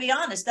just got to be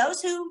honest,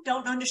 those who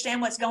don't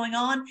understand what's going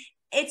on,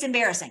 it's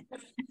embarrassing.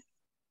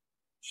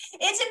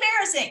 It's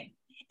embarrassing.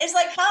 It's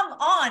like, come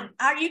on,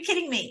 are you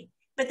kidding me?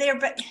 But they're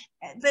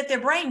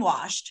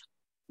brainwashed.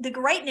 The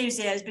great news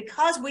is,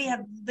 because we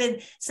have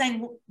been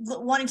saying,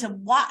 wanting to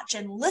watch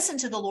and listen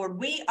to the Lord,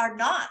 we are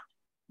not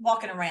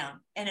walking around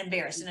and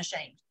embarrassed and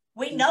ashamed.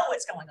 We know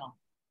what's going on,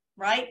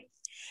 right?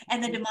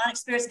 And the demonic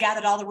spirits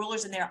gathered all the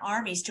rulers and their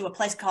armies to a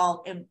place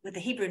called, with the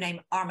Hebrew name,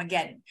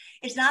 Armageddon.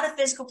 It's not a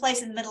physical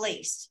place in the Middle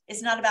East.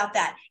 It's not about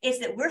that. It's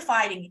that we're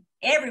fighting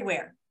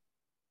everywhere.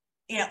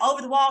 You know,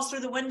 over the walls, through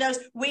the windows.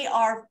 We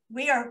are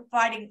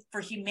fighting for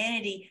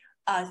humanity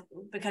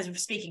because of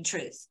speaking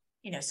truth.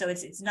 You know, so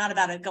it's not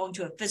about going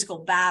to a physical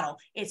battle.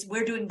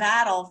 We're doing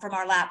battle from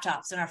our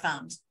laptops and our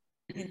phones.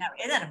 Isn't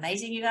that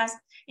amazing, you guys?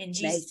 In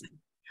Jesus.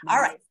 All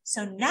right.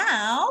 So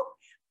now,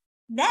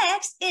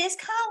 next is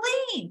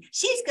Colleen.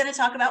 She's going to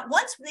talk about,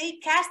 once we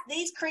cast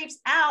these creeps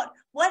out,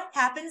 what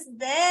happens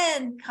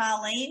then?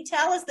 Colleen,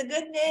 tell us the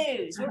good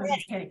news. We're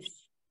ready.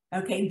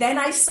 Okay, then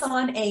I saw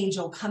an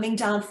angel coming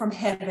down from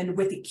heaven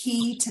with a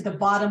key to the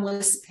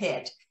bottomless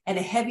pit and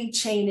a heavy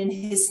chain in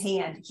his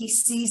hand. He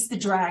seized the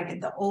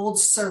dragon, the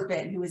old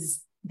serpent, who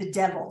is the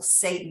devil,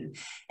 Satan,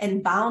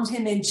 and bound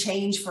him in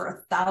chains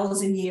for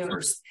 1,000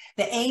 years.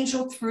 The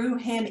angel threw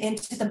him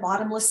into the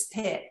bottomless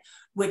pit,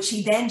 which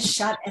he then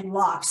shut and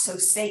locked, so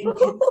Satan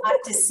could not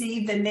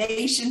deceive the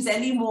nations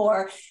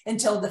anymore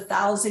until the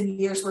 1,000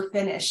 years were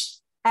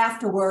finished.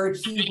 Afterward,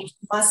 he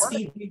must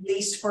be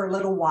released for a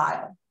little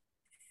while.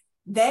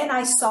 Then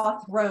I saw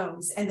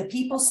thrones, and the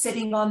people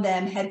sitting on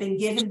them had been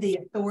given the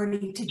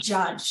authority to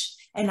judge.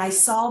 And I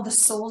saw the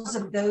souls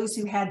of those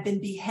who had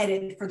been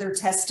beheaded for their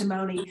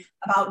testimony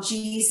about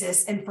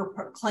Jesus and for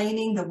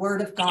proclaiming the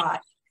word of God.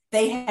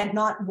 They had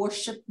not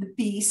worshipped the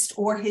beast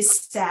or his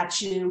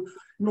statue,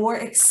 nor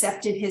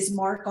accepted his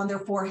mark on their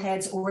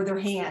foreheads or their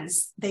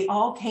hands. They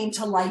all came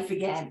to life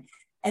again,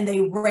 and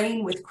they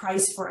reign with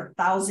Christ for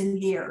 1,000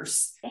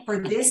 years. For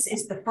this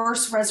is the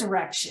first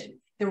resurrection.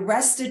 The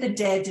rest of the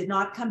dead did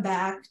not come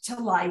back to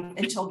life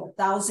until the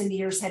 1,000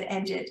 years had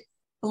ended.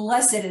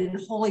 Blessed and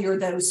holy are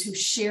those who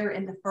share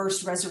in the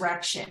first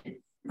resurrection.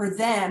 For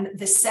them,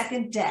 the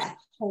second death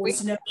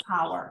holds no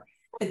power.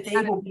 but they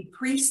will be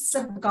priests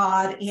of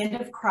God and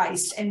of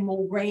Christ and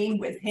will reign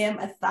with him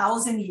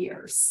 1,000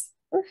 years.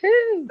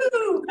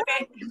 Ooh,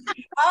 okay.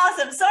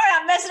 Awesome. Sorry,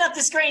 I'm messing up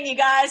the screen, you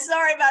guys.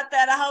 Sorry about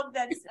that. I hope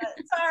that's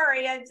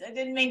sorry. I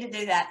didn't mean to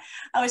do that.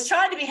 I was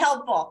trying to be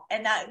helpful,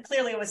 and that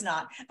clearly was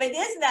not. But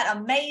isn't that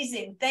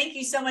amazing? Thank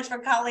you so much for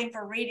Colleen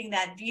for reading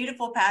that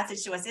beautiful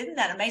passage to us. Isn't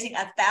that amazing?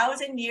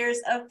 1,000 years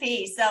of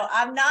peace. So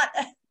I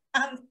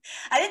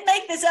didn't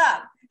make this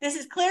up. This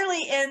is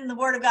clearly in the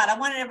Word of God. I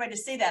wanted everybody to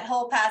see that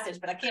whole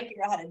passage, but I can't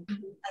figure out how to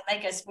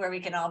make us where we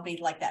can all be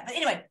like that. But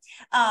anyway,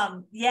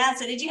 yeah.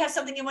 So did you have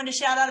something you wanted to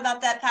shout out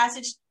about that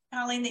passage,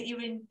 Colleen, that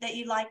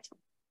you liked?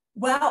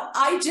 Well,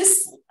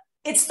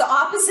 it's the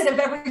opposite of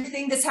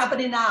everything that's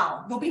happening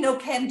now. There'll be no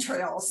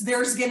chemtrails.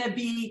 There's going to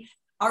be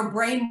our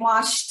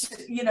brainwashed,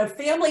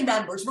 family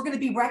members. We're going to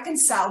be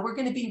reconciled. We're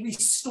going to be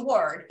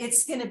restored.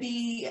 It's going to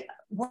be,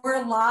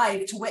 we're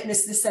alive to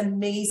witness this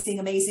amazing,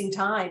 amazing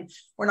time.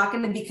 We're not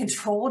going to be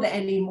controlled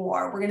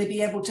anymore. We're going to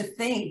be able to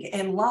think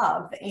and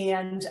love,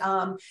 and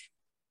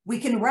we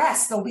can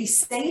rest. There'll be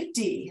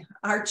safety.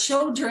 Our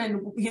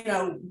children,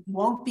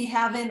 won't be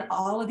having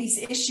all of these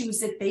issues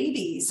that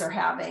babies are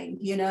having,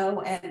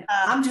 and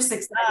I'm just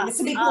excited. It's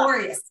going to be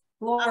glorious.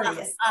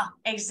 Glorious.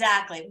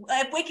 Exactly.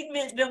 If we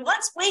can,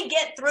 once we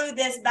get through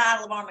this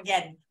battle of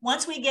Armageddon,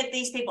 once we get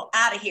these people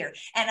out of here,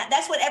 and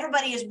that's what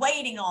everybody is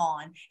waiting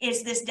on,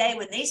 is this day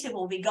when these people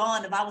will be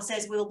gone. The Bible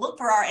says we will look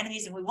for our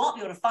enemies and we won't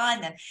be able to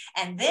find them.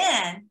 And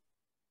then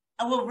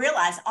we'll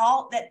realize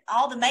all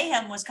the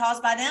mayhem was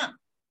caused by them.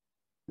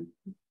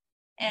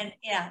 And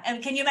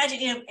and can you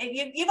imagine,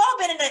 you've all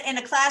been in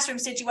a classroom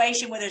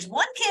situation where there's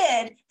one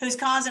kid who's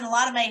causing a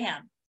lot of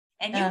mayhem.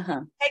 And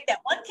you take that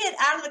one kid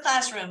out of the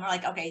classroom, or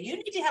like, okay, you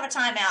need to have a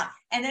timeout,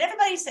 and then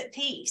everybody's at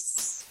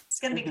peace. It's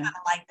going to be kind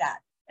of like that.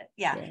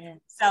 Yeah.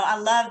 So I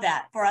love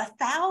that. For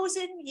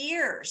 1,000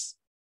 years,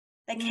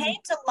 they came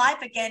to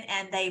life again,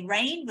 and they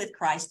reigned with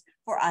Christ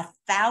for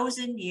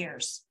 1,000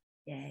 years.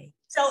 Yay.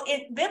 So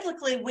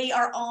biblically,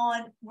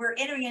 we're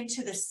entering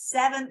into the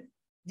 7th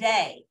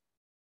day,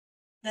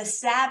 the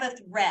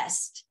Sabbath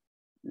rest.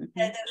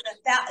 The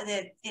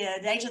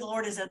age of the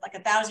Lord is like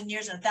 1,000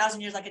 years, and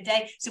 1,000 years like a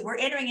day. So we're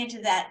entering into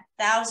that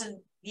 1,000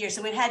 years.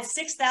 So we've had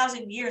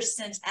 6,000 years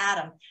since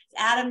Adam.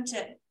 Adam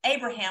to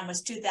Abraham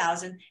was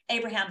 2,000.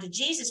 Abraham to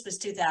Jesus was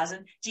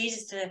 2,000.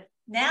 Jesus to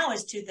now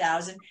is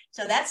 2,000.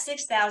 So that's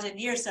 6,000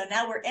 years. So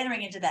now we're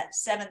entering into that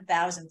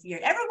 7,000th year.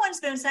 Everyone's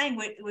been saying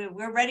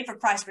we're ready for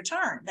Christ's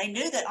return. They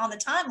knew that on the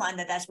timeline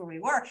that's where we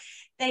were.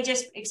 They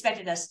just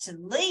expected us to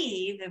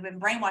leave. They've been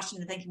brainwashed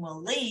into thinking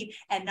we'll leave,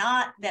 and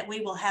not that we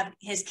will have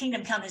his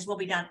kingdom come, his will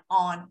be done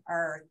on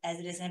earth as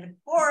it is in heaven,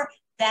 for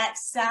that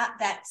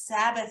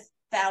Sabbath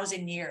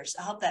 1,000 years.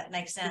 I hope that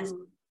makes sense.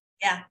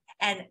 Yeah.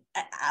 And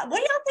what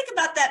do y'all think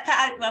about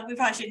that? Well, we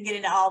probably shouldn't get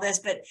into all this,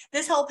 but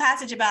this whole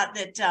passage about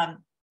that,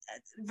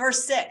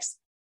 verse 6,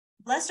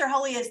 blessed or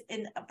holy is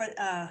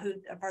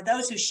for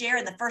those who share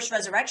in the first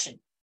resurrection.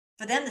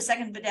 For them, the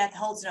second death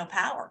holds no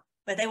power,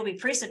 but they will be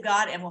priests of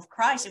God and with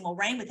Christ, and will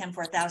reign with him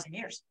for 1,000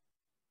 years.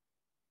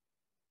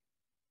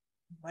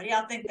 What do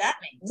y'all think that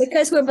means?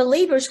 Because we're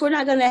believers, we're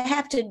not going to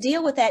have to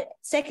deal with that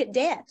second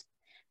death.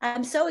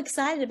 I'm so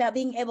excited about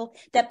being able,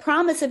 that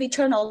promise of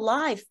eternal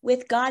life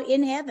with God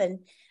in heaven,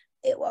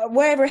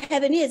 wherever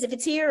heaven is. If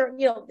it's here,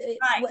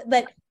 right.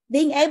 But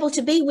being able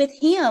to be with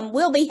him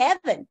will be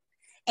heaven.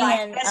 Right.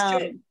 And that's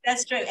true.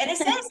 That's true. And it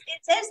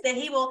says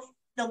that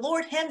the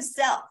Lord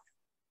himself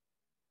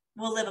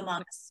will live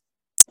among us.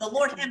 The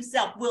Lord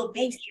himself will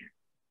be here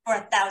for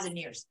 1,000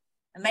 years.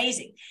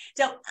 Amazing.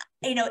 So,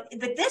 but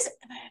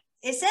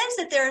it says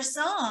that there are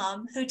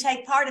some who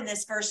take part in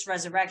this first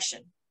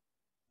resurrection.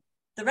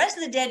 The rest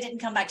of the dead didn't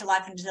come back to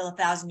life until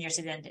 1,000 years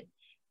had ended.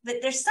 But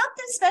there's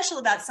something special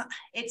about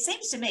it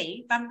seems to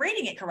me, if I'm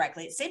reading it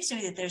correctly, it seems to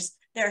me that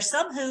there are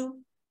some who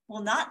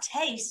will not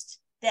taste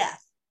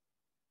death.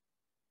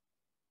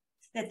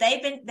 That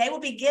they will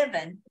be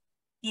given,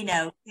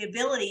 the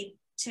ability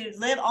to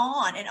live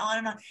on and on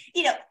and on.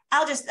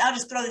 I'll just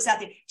throw this out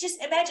there.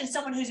 Just imagine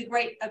someone who's a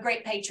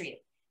great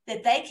patriot,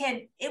 that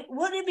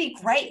wouldn't it be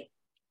great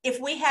if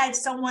we had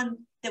someone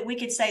that we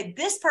could say,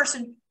 this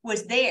person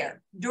was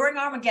there during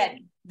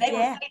Armageddon. They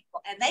were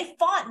faithful, and they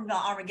fought in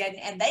Armageddon,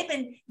 and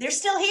they're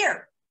still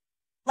here,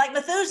 like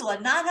Methuselah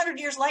 900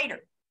 years later.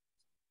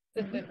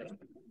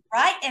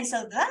 Right. And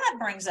so that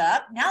brings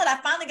up, now that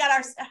I finally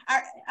got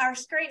our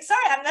screen,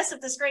 sorry, I messed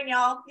up the screen,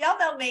 y'all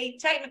know me,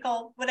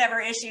 technical, whatever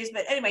issues.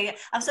 But anyway,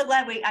 I'm so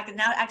glad I can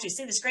now actually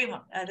see the screen,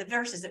 the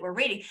verses that we're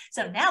reading.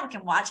 So now we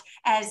can watch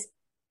as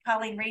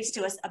Colleen reads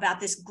to us about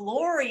this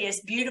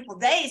glorious, beautiful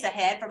days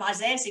ahead from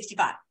Isaiah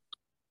 65.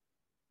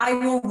 I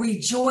will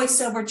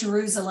rejoice over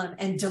Jerusalem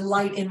and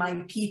delight in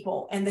my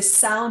people, and the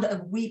sound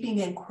of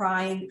weeping and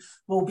crying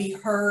will be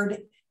heard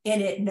in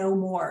it no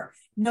more.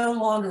 No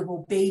longer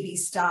will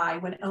babies die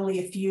when only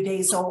a few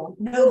days old.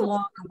 No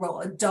longer will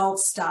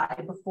adults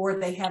die before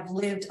they have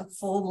lived a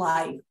full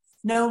life.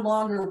 No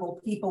longer will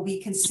people be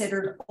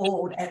considered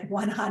old at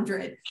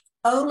 100.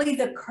 Only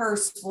the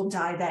cursed will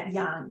die that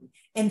young.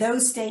 In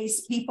those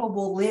days, people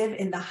will live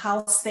in the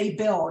house they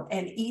build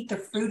and eat the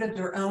fruit of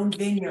their own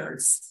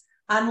vineyards.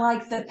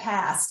 Unlike the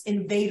past,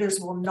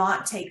 invaders will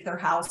not take their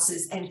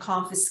houses and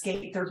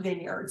confiscate their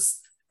vineyards.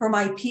 For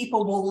my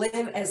people will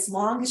live as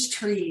long as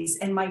trees,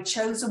 and my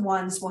chosen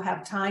ones will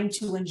have time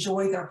to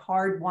enjoy their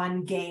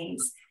hard-won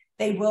gains.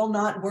 They will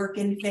not work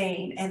in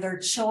vain, and their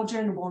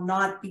children will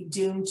not be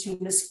doomed to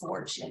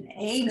misfortune.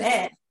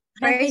 Amen.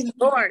 Praise the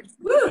Lord.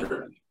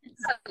 Woo!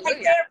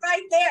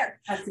 Right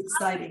there. That's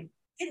exciting.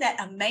 Isn't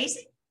that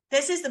amazing?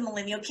 This is the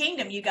millennial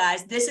kingdom, you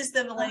guys. This is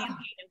the millennial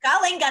kingdom.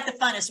 Colleen got the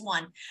funnest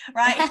one,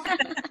 right?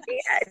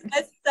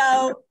 That's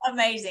so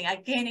amazing. I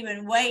can't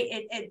even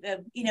wait.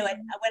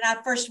 When I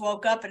first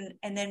woke up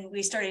and then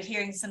we started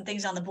hearing some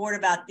things on the board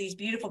about these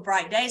beautiful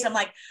bright days, I'm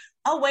like,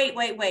 oh, wait.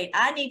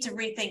 I need to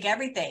rethink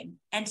everything.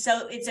 And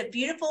so it's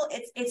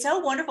it's so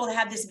wonderful to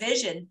have this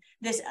vision,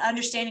 this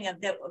understanding of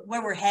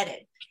where we're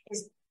headed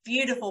is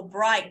beautiful,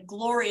 bright,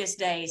 glorious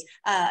days.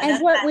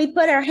 And what we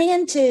put our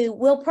hand to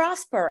will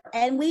prosper,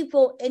 and we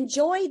will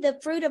enjoy the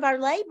fruit of our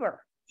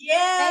labor.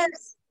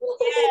 Yes,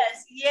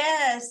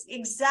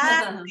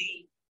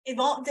 exactly.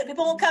 People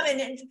won't come in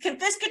and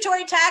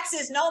confiscatory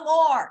taxes no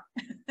more.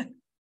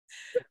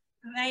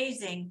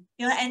 Amazing.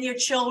 And your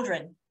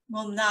children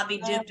will not be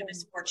doomed to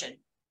misfortune.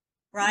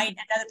 Right.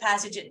 Another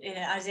passage in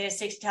Isaiah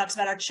 60 talks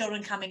about our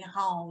children coming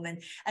home.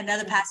 And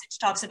another passage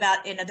talks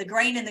about, the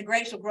grain and the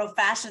grapes will grow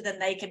faster than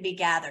they can be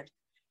gathered.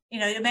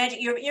 Imagine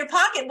your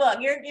pocketbook,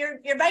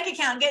 your bank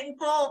account getting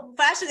full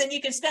faster than you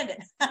can spend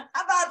it. How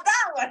about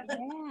that one?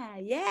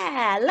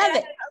 Yeah. Love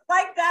it. I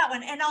like that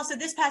one. And also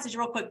this passage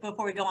real quick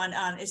before we go on,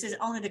 it says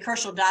only the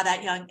cursed shall die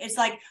that young. It's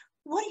like,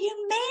 what do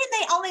you mean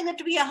they only live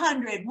to be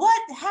 100?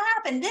 What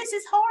happened? This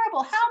is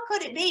horrible. How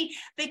could it be?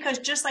 Because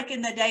just like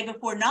in the day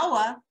before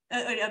Noah,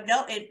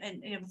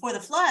 before the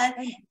flood,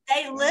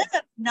 they lived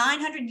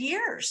 900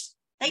 years.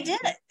 They did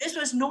it. This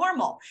was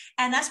normal.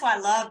 And that's why I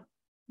love,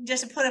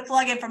 just to put a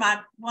plug in for my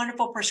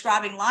wonderful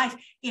Prescribing Life,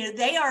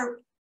 they are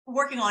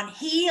working on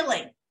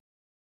healing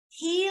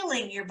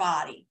your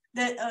body,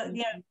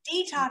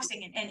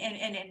 detoxing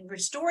and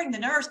restoring the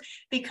nerves,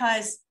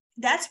 because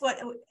that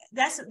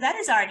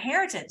is our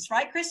inheritance,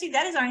 right, Christy?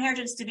 That is our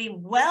inheritance, to be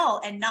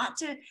well and not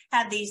to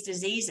have these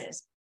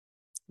diseases.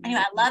 Anyway,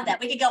 I love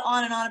that. We could go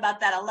on and on about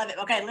that. I love it.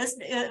 Okay,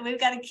 listen, we've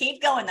got to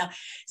keep going though.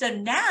 So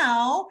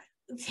now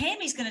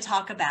Tammy's going to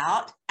talk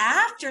about,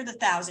 after the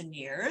 1,000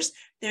 years,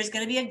 there's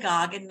going to be a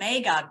Gog and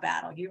Magog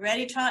battle. You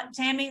ready,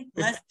 Tammy?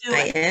 Let's do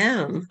it. I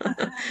am.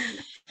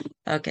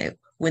 Okay.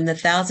 When the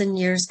 1,000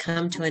 years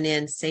come to an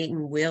end,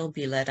 Satan will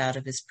be let out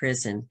of his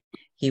prison.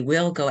 He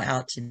will go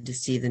out to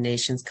deceive the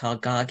nations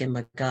called Gog and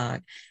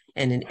Magog,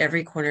 and in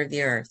every corner of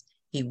the earth,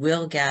 he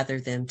will gather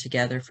them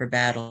together for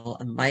battle,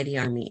 a mighty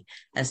army,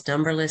 as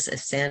numberless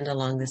as sand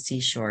along the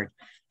seashore.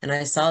 And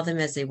I saw them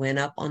as they went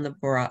up on the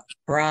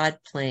broad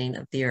plain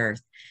of the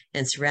earth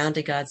and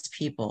surrounded God's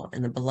people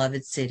and the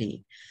beloved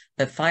city.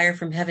 But fire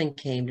from heaven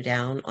came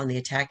down on the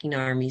attacking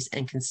armies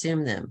and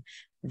consumed them.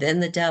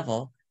 Then the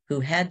devil, who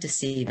had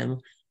deceived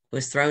them,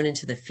 was thrown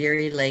into the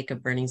fiery lake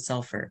of burning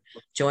sulfur,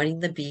 joining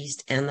the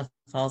beast and the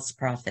false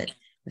prophet.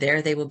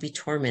 There they will be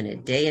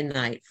tormented day and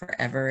night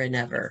forever and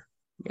ever.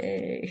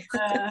 Yay.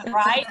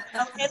 Right?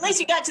 Okay, at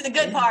least you got to the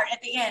good part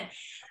at the end.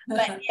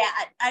 But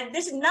yeah,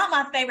 this is not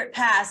my favorite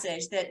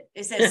passage that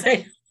it says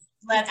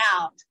let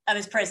out of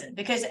his prison,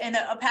 because in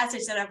a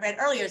passage that I read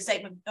earlier,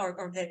 statement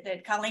or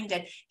that Colleen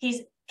did,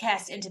 he's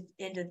cast into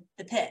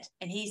the pit,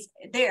 and he's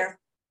there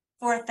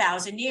for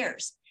 1,000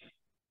 years.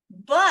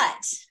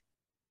 But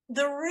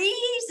the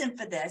reason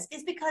for this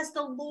is because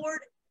the Lord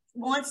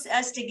wants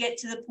us to get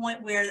to the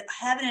point where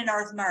heaven and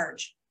earth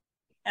merge.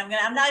 And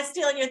I'm not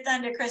stealing your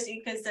thunder,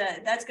 Christy, because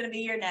that's going to be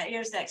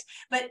yours next.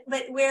 But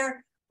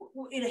where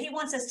he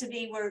wants us to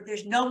be where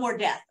there's no more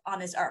death on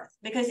this earth,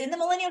 because in the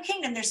millennial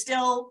kingdom there's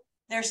still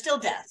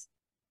death.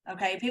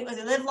 Okay, people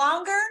that live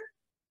longer,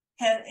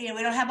 we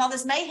don't have all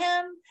this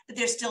mayhem, but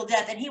there's still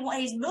death, and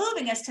he's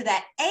moving us to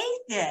that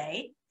 8th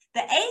day.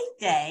 The 8th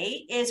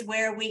day is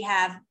where we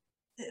have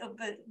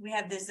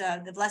this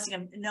the blessing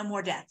of no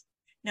more death,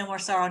 no more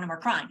sorrow, no more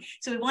crying.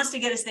 So he wants to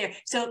get us there.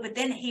 So, but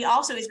then he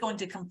also is going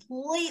to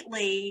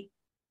completely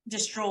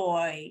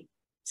destroy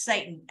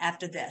Satan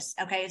after this.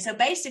 Okay, and so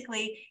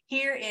basically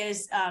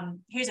here's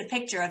a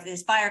picture of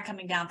this fire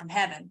coming down from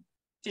heaven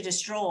to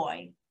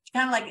destroy.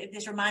 Kind of like,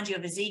 this reminds you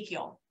of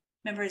Ezekiel.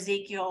 Remember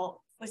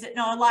Ezekiel?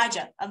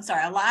 Elijah. I'm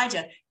sorry,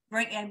 Elijah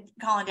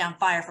calling down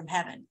fire from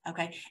heaven.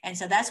 Okay, and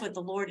so that's what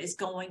the Lord is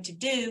going to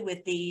do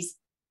with these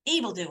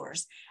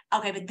evildoers.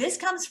 Okay, but this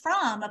comes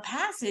from a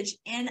passage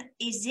in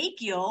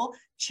Ezekiel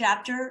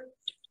chapter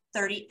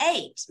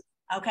 38.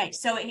 Okay,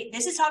 so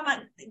this is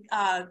talking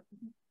about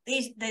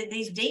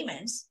these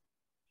demons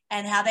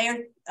and how they are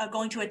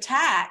going to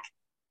attack.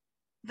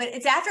 But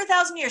it's after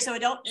 1,000 years, so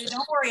don't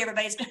worry,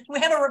 everybody. We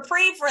have a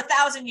reprieve for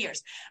 1,000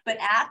 years. But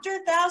after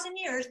 1,000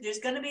 years, there's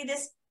going to be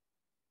this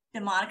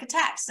demonic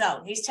attack.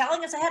 So he's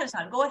telling us ahead of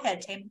time. Go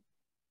ahead, Tim.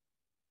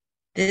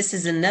 This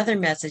is another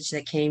message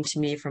that came to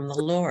me from the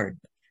Lord.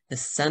 The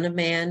Son of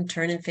Man,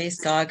 turn and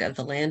face Gog of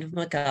the land of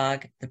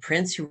Magog, the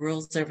prince who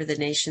rules over the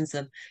nations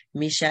of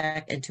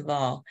Meshach and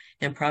Tubal,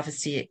 and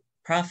prophesy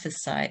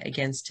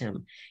against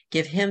him.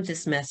 Give him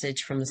this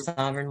message from the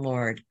sovereign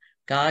Lord.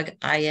 Gog,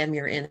 I am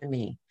your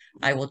enemy.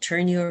 I will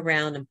turn you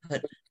around and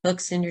put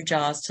hooks in your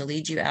jaws to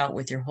lead you out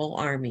with your whole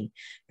army,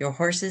 your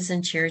horses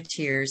and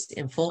charioteers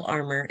in full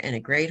armor, and a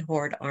great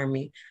horde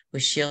army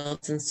with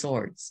shields and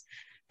swords.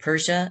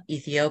 Persia,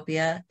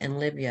 Ethiopia, and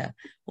Libya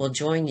will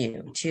join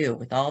you, too,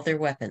 with all their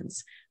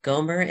weapons.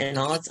 Gomer and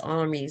all its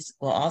armies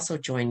will also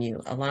join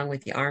you, along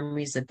with the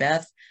armies of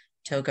Beth,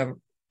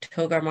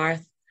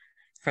 Togarmarth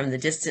from the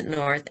distant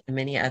north, and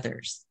many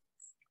others.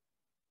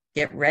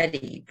 Get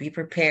ready, be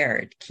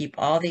prepared, keep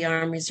all the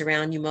armies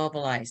around you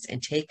mobilized,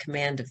 and take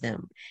command of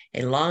them.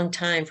 A long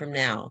time from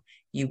now,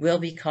 you will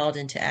be called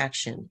into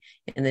action.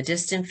 In the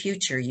distant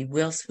future, you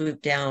will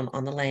swoop down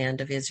on the land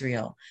of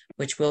Israel,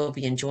 which will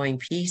be enjoying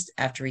peace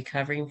after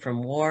recovering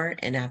from war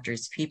and after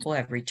its people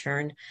have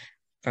returned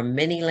from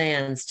many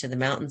lands to the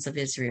mountains of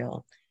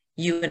Israel.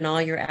 You and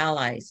all your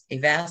allies, a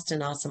vast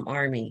and awesome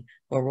army,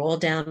 will roll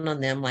down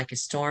on them like a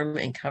storm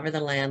and cover the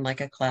land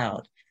like a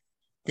cloud.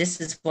 This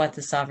is what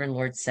the sovereign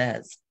Lord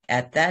says.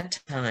 At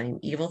that time,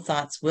 evil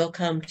thoughts will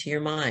come to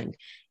your mind,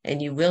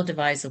 and you will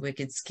devise a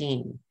wicked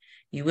scheme.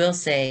 You will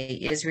say,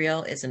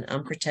 Israel is an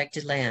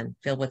unprotected land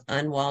filled with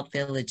unwalled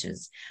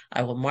villages.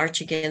 I will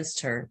march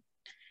against her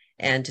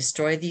and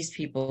destroy these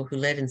people who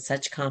live in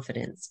such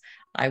confidence.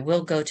 I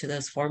will go to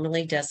those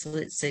formerly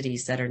desolate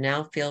cities that are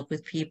now filled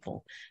with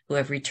people who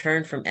have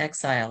returned from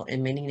exile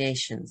in many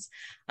nations.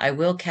 I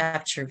will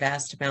capture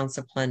vast amounts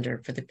of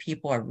plunder, for the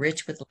people are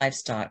rich with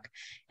livestock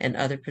and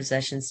other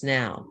possessions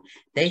now.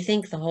 They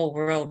think the whole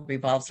world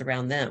revolves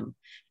around them.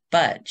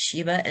 But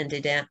Sheba and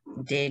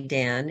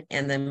Dedan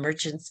and the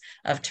merchants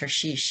of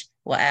Tarshish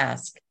will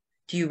ask,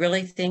 do you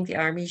really think the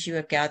armies you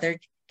have gathered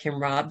can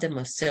rob them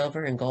of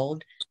silver and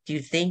gold? Do you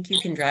think you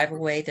can drive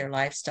away their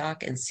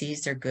livestock and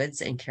seize their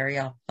goods and carry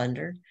off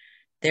plunder?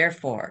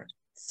 Therefore,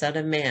 Son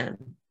of Man,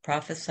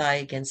 prophesy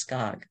against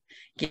Gog.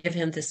 Give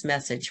him this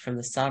message from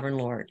the sovereign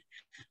Lord.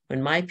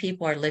 When my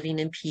people are living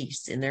in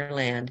peace in their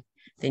land,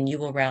 then you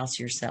will rouse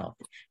yourself.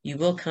 You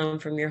will come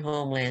from your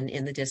homeland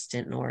in the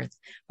distant north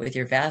with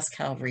your vast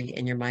cavalry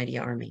and your mighty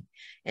army,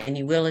 and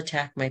you will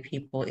attack my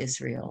people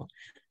Israel,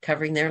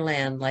 covering their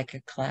land like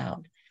a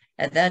cloud.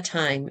 At that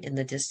time, in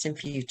the distant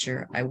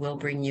future, I will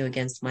bring you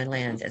against my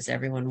land as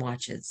everyone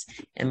watches,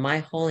 and my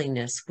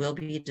holiness will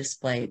be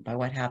displayed by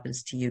what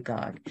happens to you,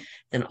 Gog.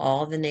 Then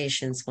all the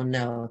nations will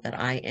know that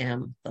I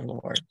am the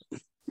Lord.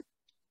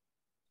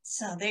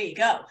 So there you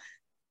go.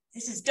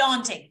 This is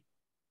daunting.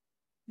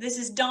 This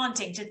is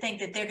daunting to think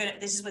that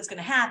this is what's going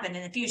to happen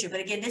in the future. But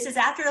again, this is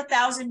after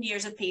 1,000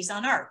 years of peace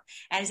on earth.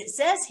 And as it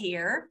says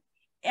here,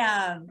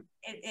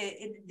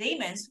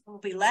 demons will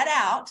be let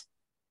out.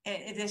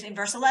 In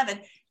verse 11,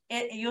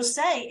 you'll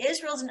say,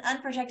 Israel's an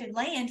unprotected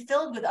land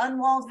filled with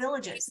unwalled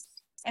villages.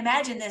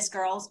 Imagine this,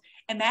 girls.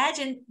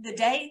 Imagine the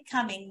day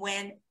coming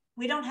when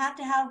we don't have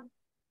to have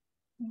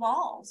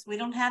walls. We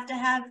don't have to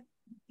have,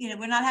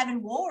 we're not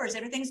having wars.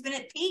 Everything's been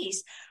at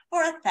peace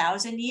for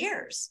 1,000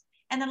 years.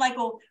 And they're like,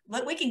 well,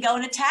 look, we can go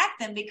and attack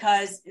them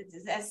because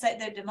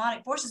the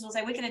demonic forces will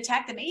say we can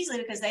attack them easily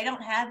because they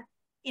don't have,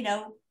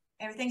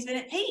 everything's been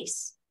at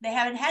peace. They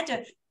haven't had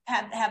to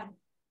have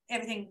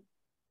everything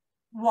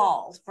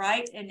walled,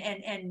 right? And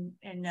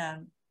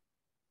can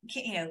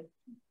you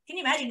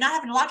imagine not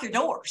having to lock your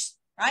doors,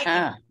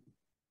 right?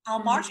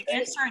 I'll march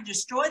against her and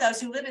destroy those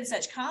who live in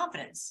such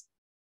confidence.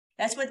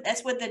 That's what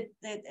and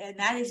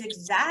that is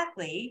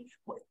exactly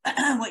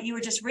what you were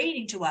just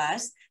reading to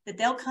us, that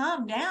they'll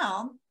come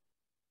down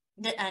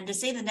and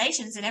deceive the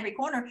nations in every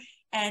corner,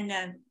 and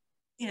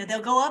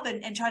they'll go up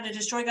and try to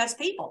destroy God's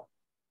people.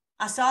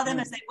 I saw them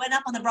as they went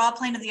up on the broad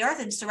plain of the earth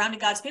and surrounded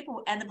God's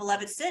people and the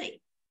beloved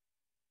city,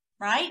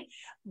 right?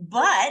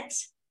 But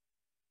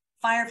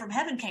fire from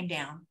heaven came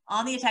down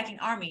on the attacking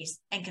armies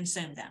and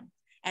consumed them.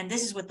 And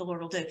this is what the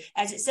Lord will do.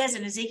 As it says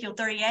in Ezekiel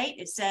 38,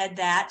 it said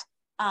that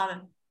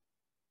the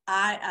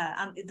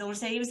Lord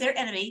said he was their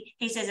enemy.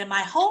 He says, and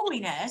my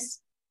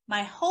holiness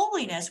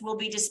will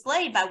be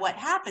displayed by what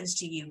happens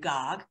to you,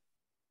 Gog.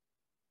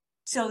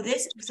 So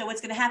what's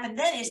going to happen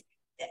then is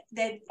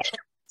that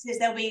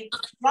they'll be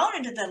thrown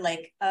into the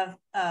lake of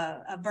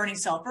burning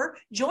sulfur,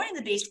 joining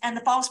the beast and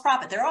the false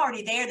prophet. They're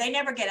already there. They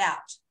never get out.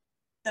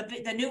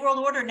 The New World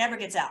Order never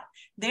gets out.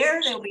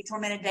 There they will be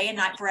tormented day and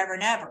night forever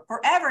and ever.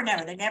 Forever and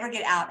ever. They never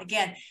get out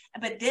again.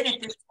 But then at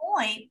this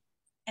point,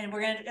 and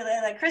we're going to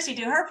let Christy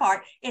do her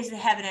part, is the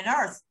heaven and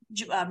earth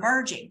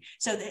merging.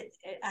 So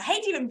I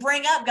hate to even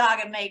bring up Gog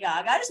and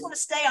Magog. I just want to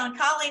stay on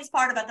Colleen's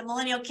part about the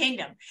millennial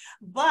kingdom.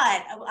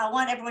 But I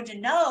want everyone to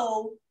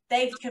know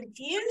they've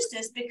confused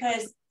us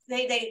because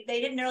they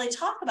didn't really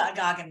talk about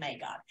Gog and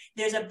Magog.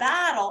 There's a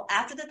battle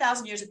after the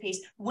 1,000 years of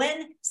peace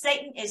when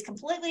Satan is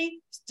completely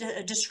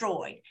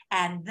destroyed.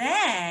 And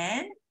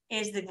then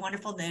is the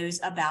wonderful news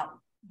about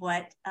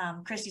what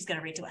Christy's going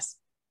to read to us.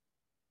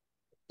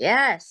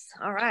 Yes.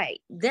 All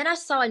right. Then I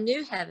saw a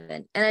new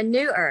heaven and a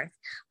new earth,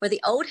 where the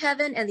old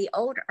heaven and the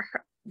old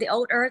the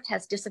old earth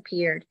has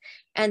disappeared,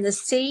 and the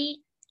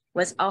sea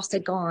was also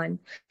gone.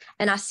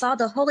 And I saw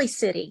the holy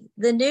city,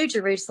 the new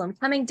Jerusalem,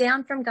 coming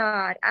down from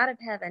God out of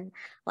heaven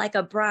like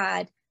a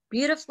bride,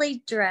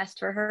 beautifully dressed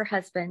for her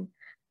husband.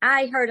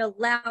 I heard a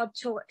loud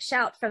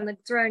shout from the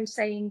throne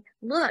saying,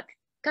 "Look,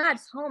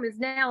 God's home is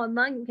now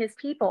among his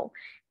people.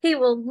 He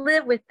will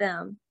live with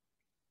them,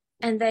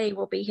 and they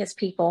will be his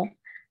people.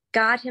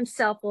 God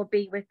himself will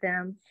be with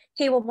them.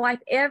 He will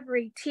wipe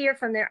every tear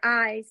from their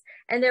eyes,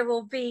 and there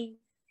will be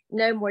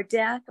no more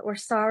death or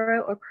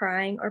sorrow or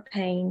crying or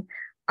pain.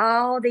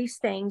 All these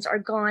things are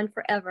gone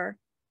forever."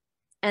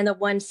 And the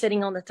one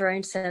sitting on the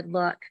throne said,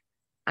 "Look,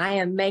 I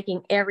am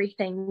making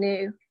everything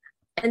new."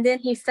 And then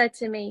he said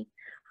to me,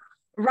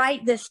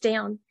 "Write this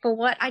down, for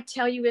what I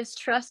tell you is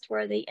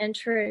trustworthy and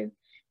true."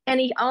 And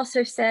he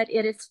also said,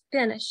 "It is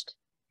finished.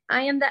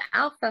 I am the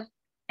Alpha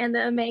and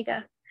the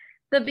Omega,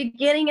 the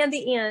beginning and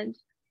the end.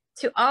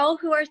 To all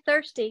who are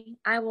thirsty,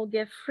 I will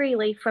give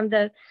freely from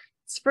the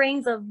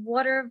springs of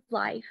water of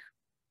life.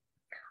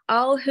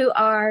 All who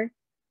are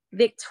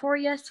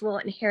victorious will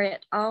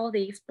inherit all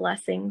these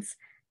blessings,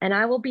 and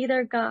I will be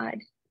their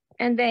God,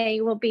 and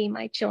they will be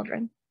my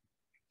children."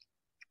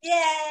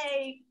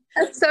 Yay!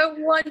 That's so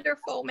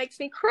wonderful. Makes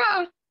me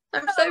cry.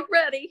 I'm so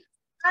ready.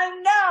 I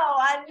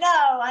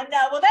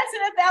know. Well, that's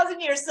in 1,000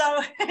 years,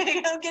 so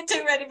don't get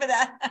too ready for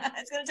that.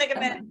 It's going to take a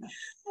minute.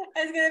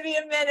 It's going to be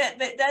a minute,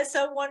 but that's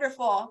so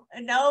wonderful.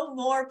 No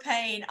more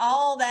pain.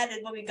 All that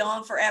will be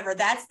gone forever.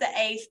 That's the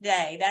 8th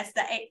day. That's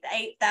the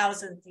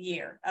 8,000th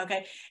year.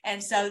 Okay.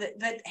 And so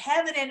that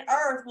heaven and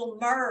earth will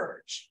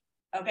merge.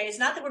 Okay. It's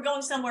not that we're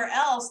going somewhere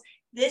else.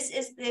 This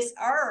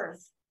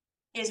earth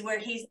is where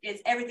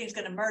everything's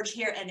going to merge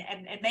here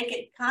and make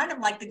it kind of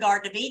like the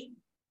Garden of Eden,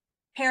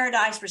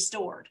 Paradise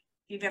Restored.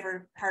 If you've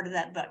ever heard of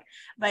that book.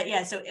 But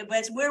yeah, so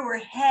it's where we're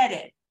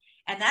headed.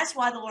 And that's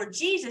why the Lord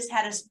Jesus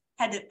had us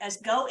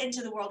go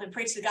into the world and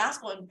preach the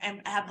gospel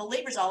and have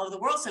believers all over the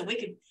world. So we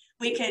could,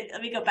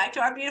 let me go back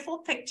to our beautiful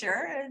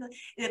picture,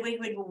 that we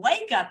would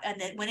wake up,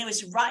 and that when it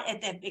was right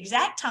at the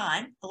exact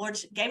time, the Lord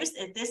gave us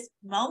at this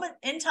moment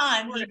in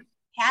time, he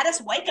had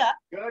us wake up.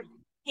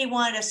 He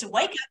wanted us to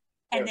wake up,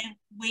 and then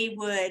we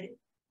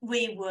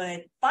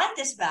would fight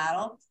this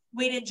battle.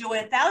 We'd enjoy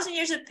 1,000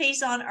 years of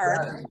peace on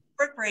earth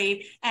for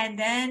free, and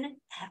then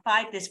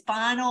fight this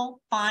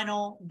final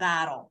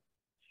battle,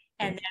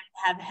 and then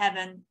have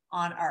heaven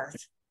on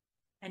earth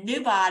and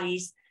new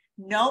bodies,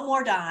 no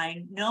more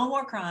dying, no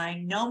more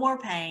crying, no more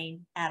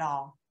pain at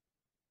all.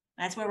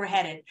 That's where we're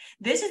headed.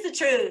 This is the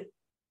truth.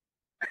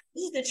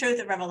 This is the truth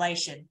of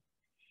Revelation.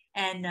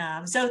 And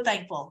I'm so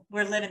thankful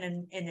we're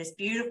living in this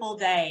beautiful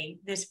day,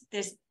 this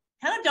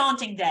kind of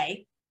daunting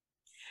day,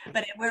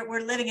 but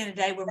we're living in a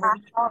day where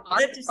we're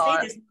live to see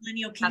this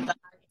millennial kingdom.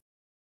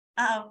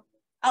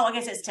 Oh, I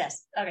guess it's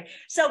Tess. Okay.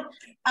 So,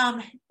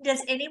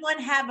 does anyone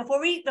have, before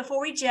we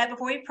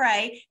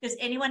pray, does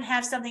anyone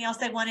have something else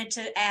they wanted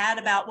to add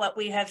about what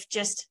we have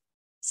just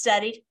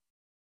studied?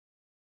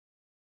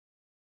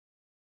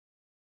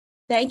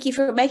 Thank you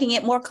for making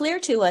it more clear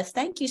to us.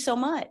 Thank you so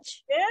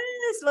much.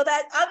 Yes. Well,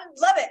 I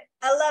love it.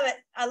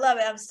 I love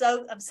it.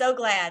 I'm so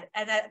glad.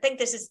 And I think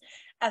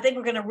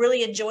we're going to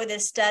really enjoy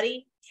this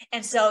study.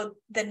 And so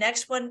the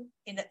next one,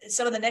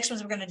 some of the next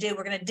ones we're going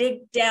to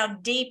dig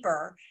down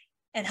deeper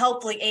and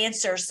hopefully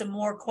answer some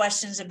more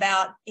questions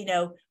about,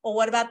 well,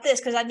 what about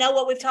this? Because I know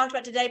what we've talked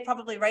about today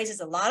probably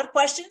raises a lot of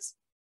questions.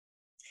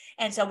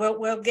 And so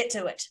we'll get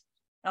to it.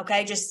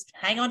 Okay, just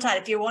hang on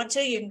tight. If you want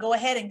to, you can go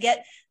ahead and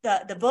get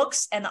the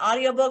books and the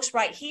audio books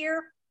right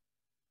here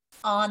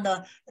on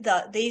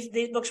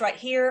these books right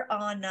here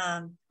on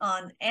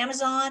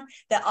Amazon.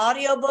 The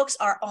audio books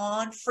are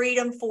on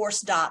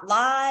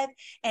freedomforce.live,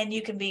 and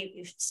you can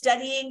be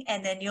studying,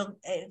 and then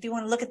if you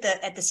want to look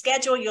at the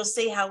schedule, you'll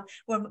see how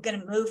we're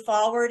going to move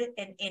forward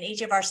in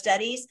each of our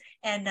studies,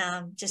 and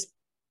just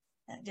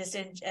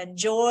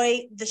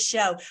enjoy the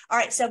show. All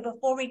right, so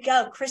before we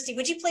go, Christy,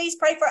 would you please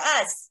pray for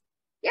us?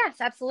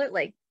 Yes,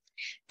 absolutely.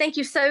 Thank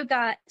you so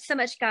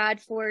much, God,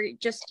 for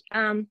just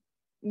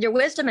your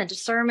wisdom and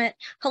discernment.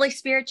 Holy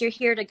Spirit, you're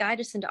here to guide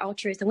us into all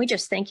truth. And we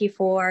just thank you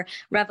for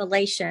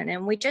revelation.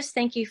 And we just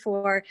thank you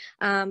for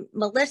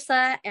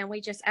Melissa. And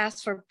we just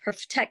ask for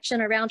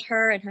protection around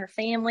her and her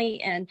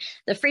family and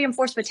the Freedom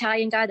Force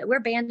Battalion, God, that we're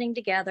banding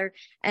together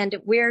and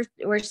we're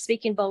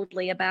speaking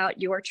boldly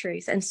about your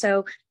truth. And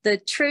so the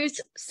truth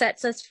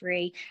sets us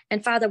free.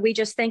 And Father, we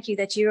just thank you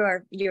that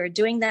you're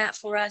doing that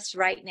for us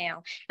right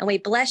now. And we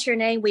bless your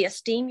name. We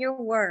esteem your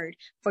word,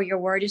 for your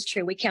word is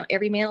true. We count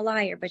every man a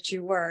liar, but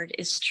your word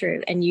is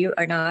true, and you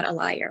are not a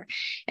liar.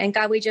 And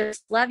God, we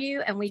just love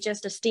you, and we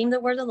just esteem the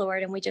word of the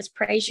Lord, and we just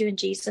praise you in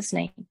Jesus'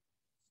 name.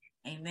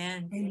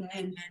 Amen.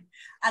 Amen.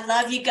 I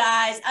love you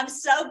guys. I'm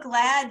so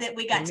glad that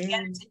we got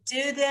together to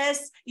do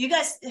this. You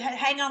guys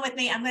hang on with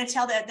me. I'm going to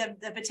tell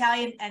the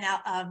battalion and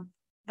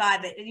bye,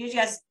 but you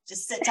guys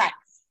just sit tight,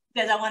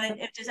 because I want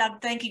to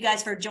thank you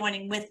guys for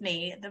joining with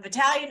me, the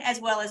battalion, as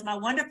well as my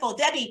wonderful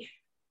Debbie,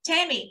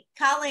 Tammy,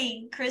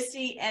 Colleen,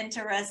 Christy, and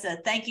Teresa.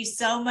 Thank you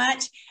so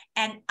much.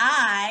 And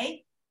I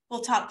will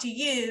talk to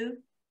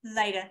you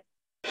later.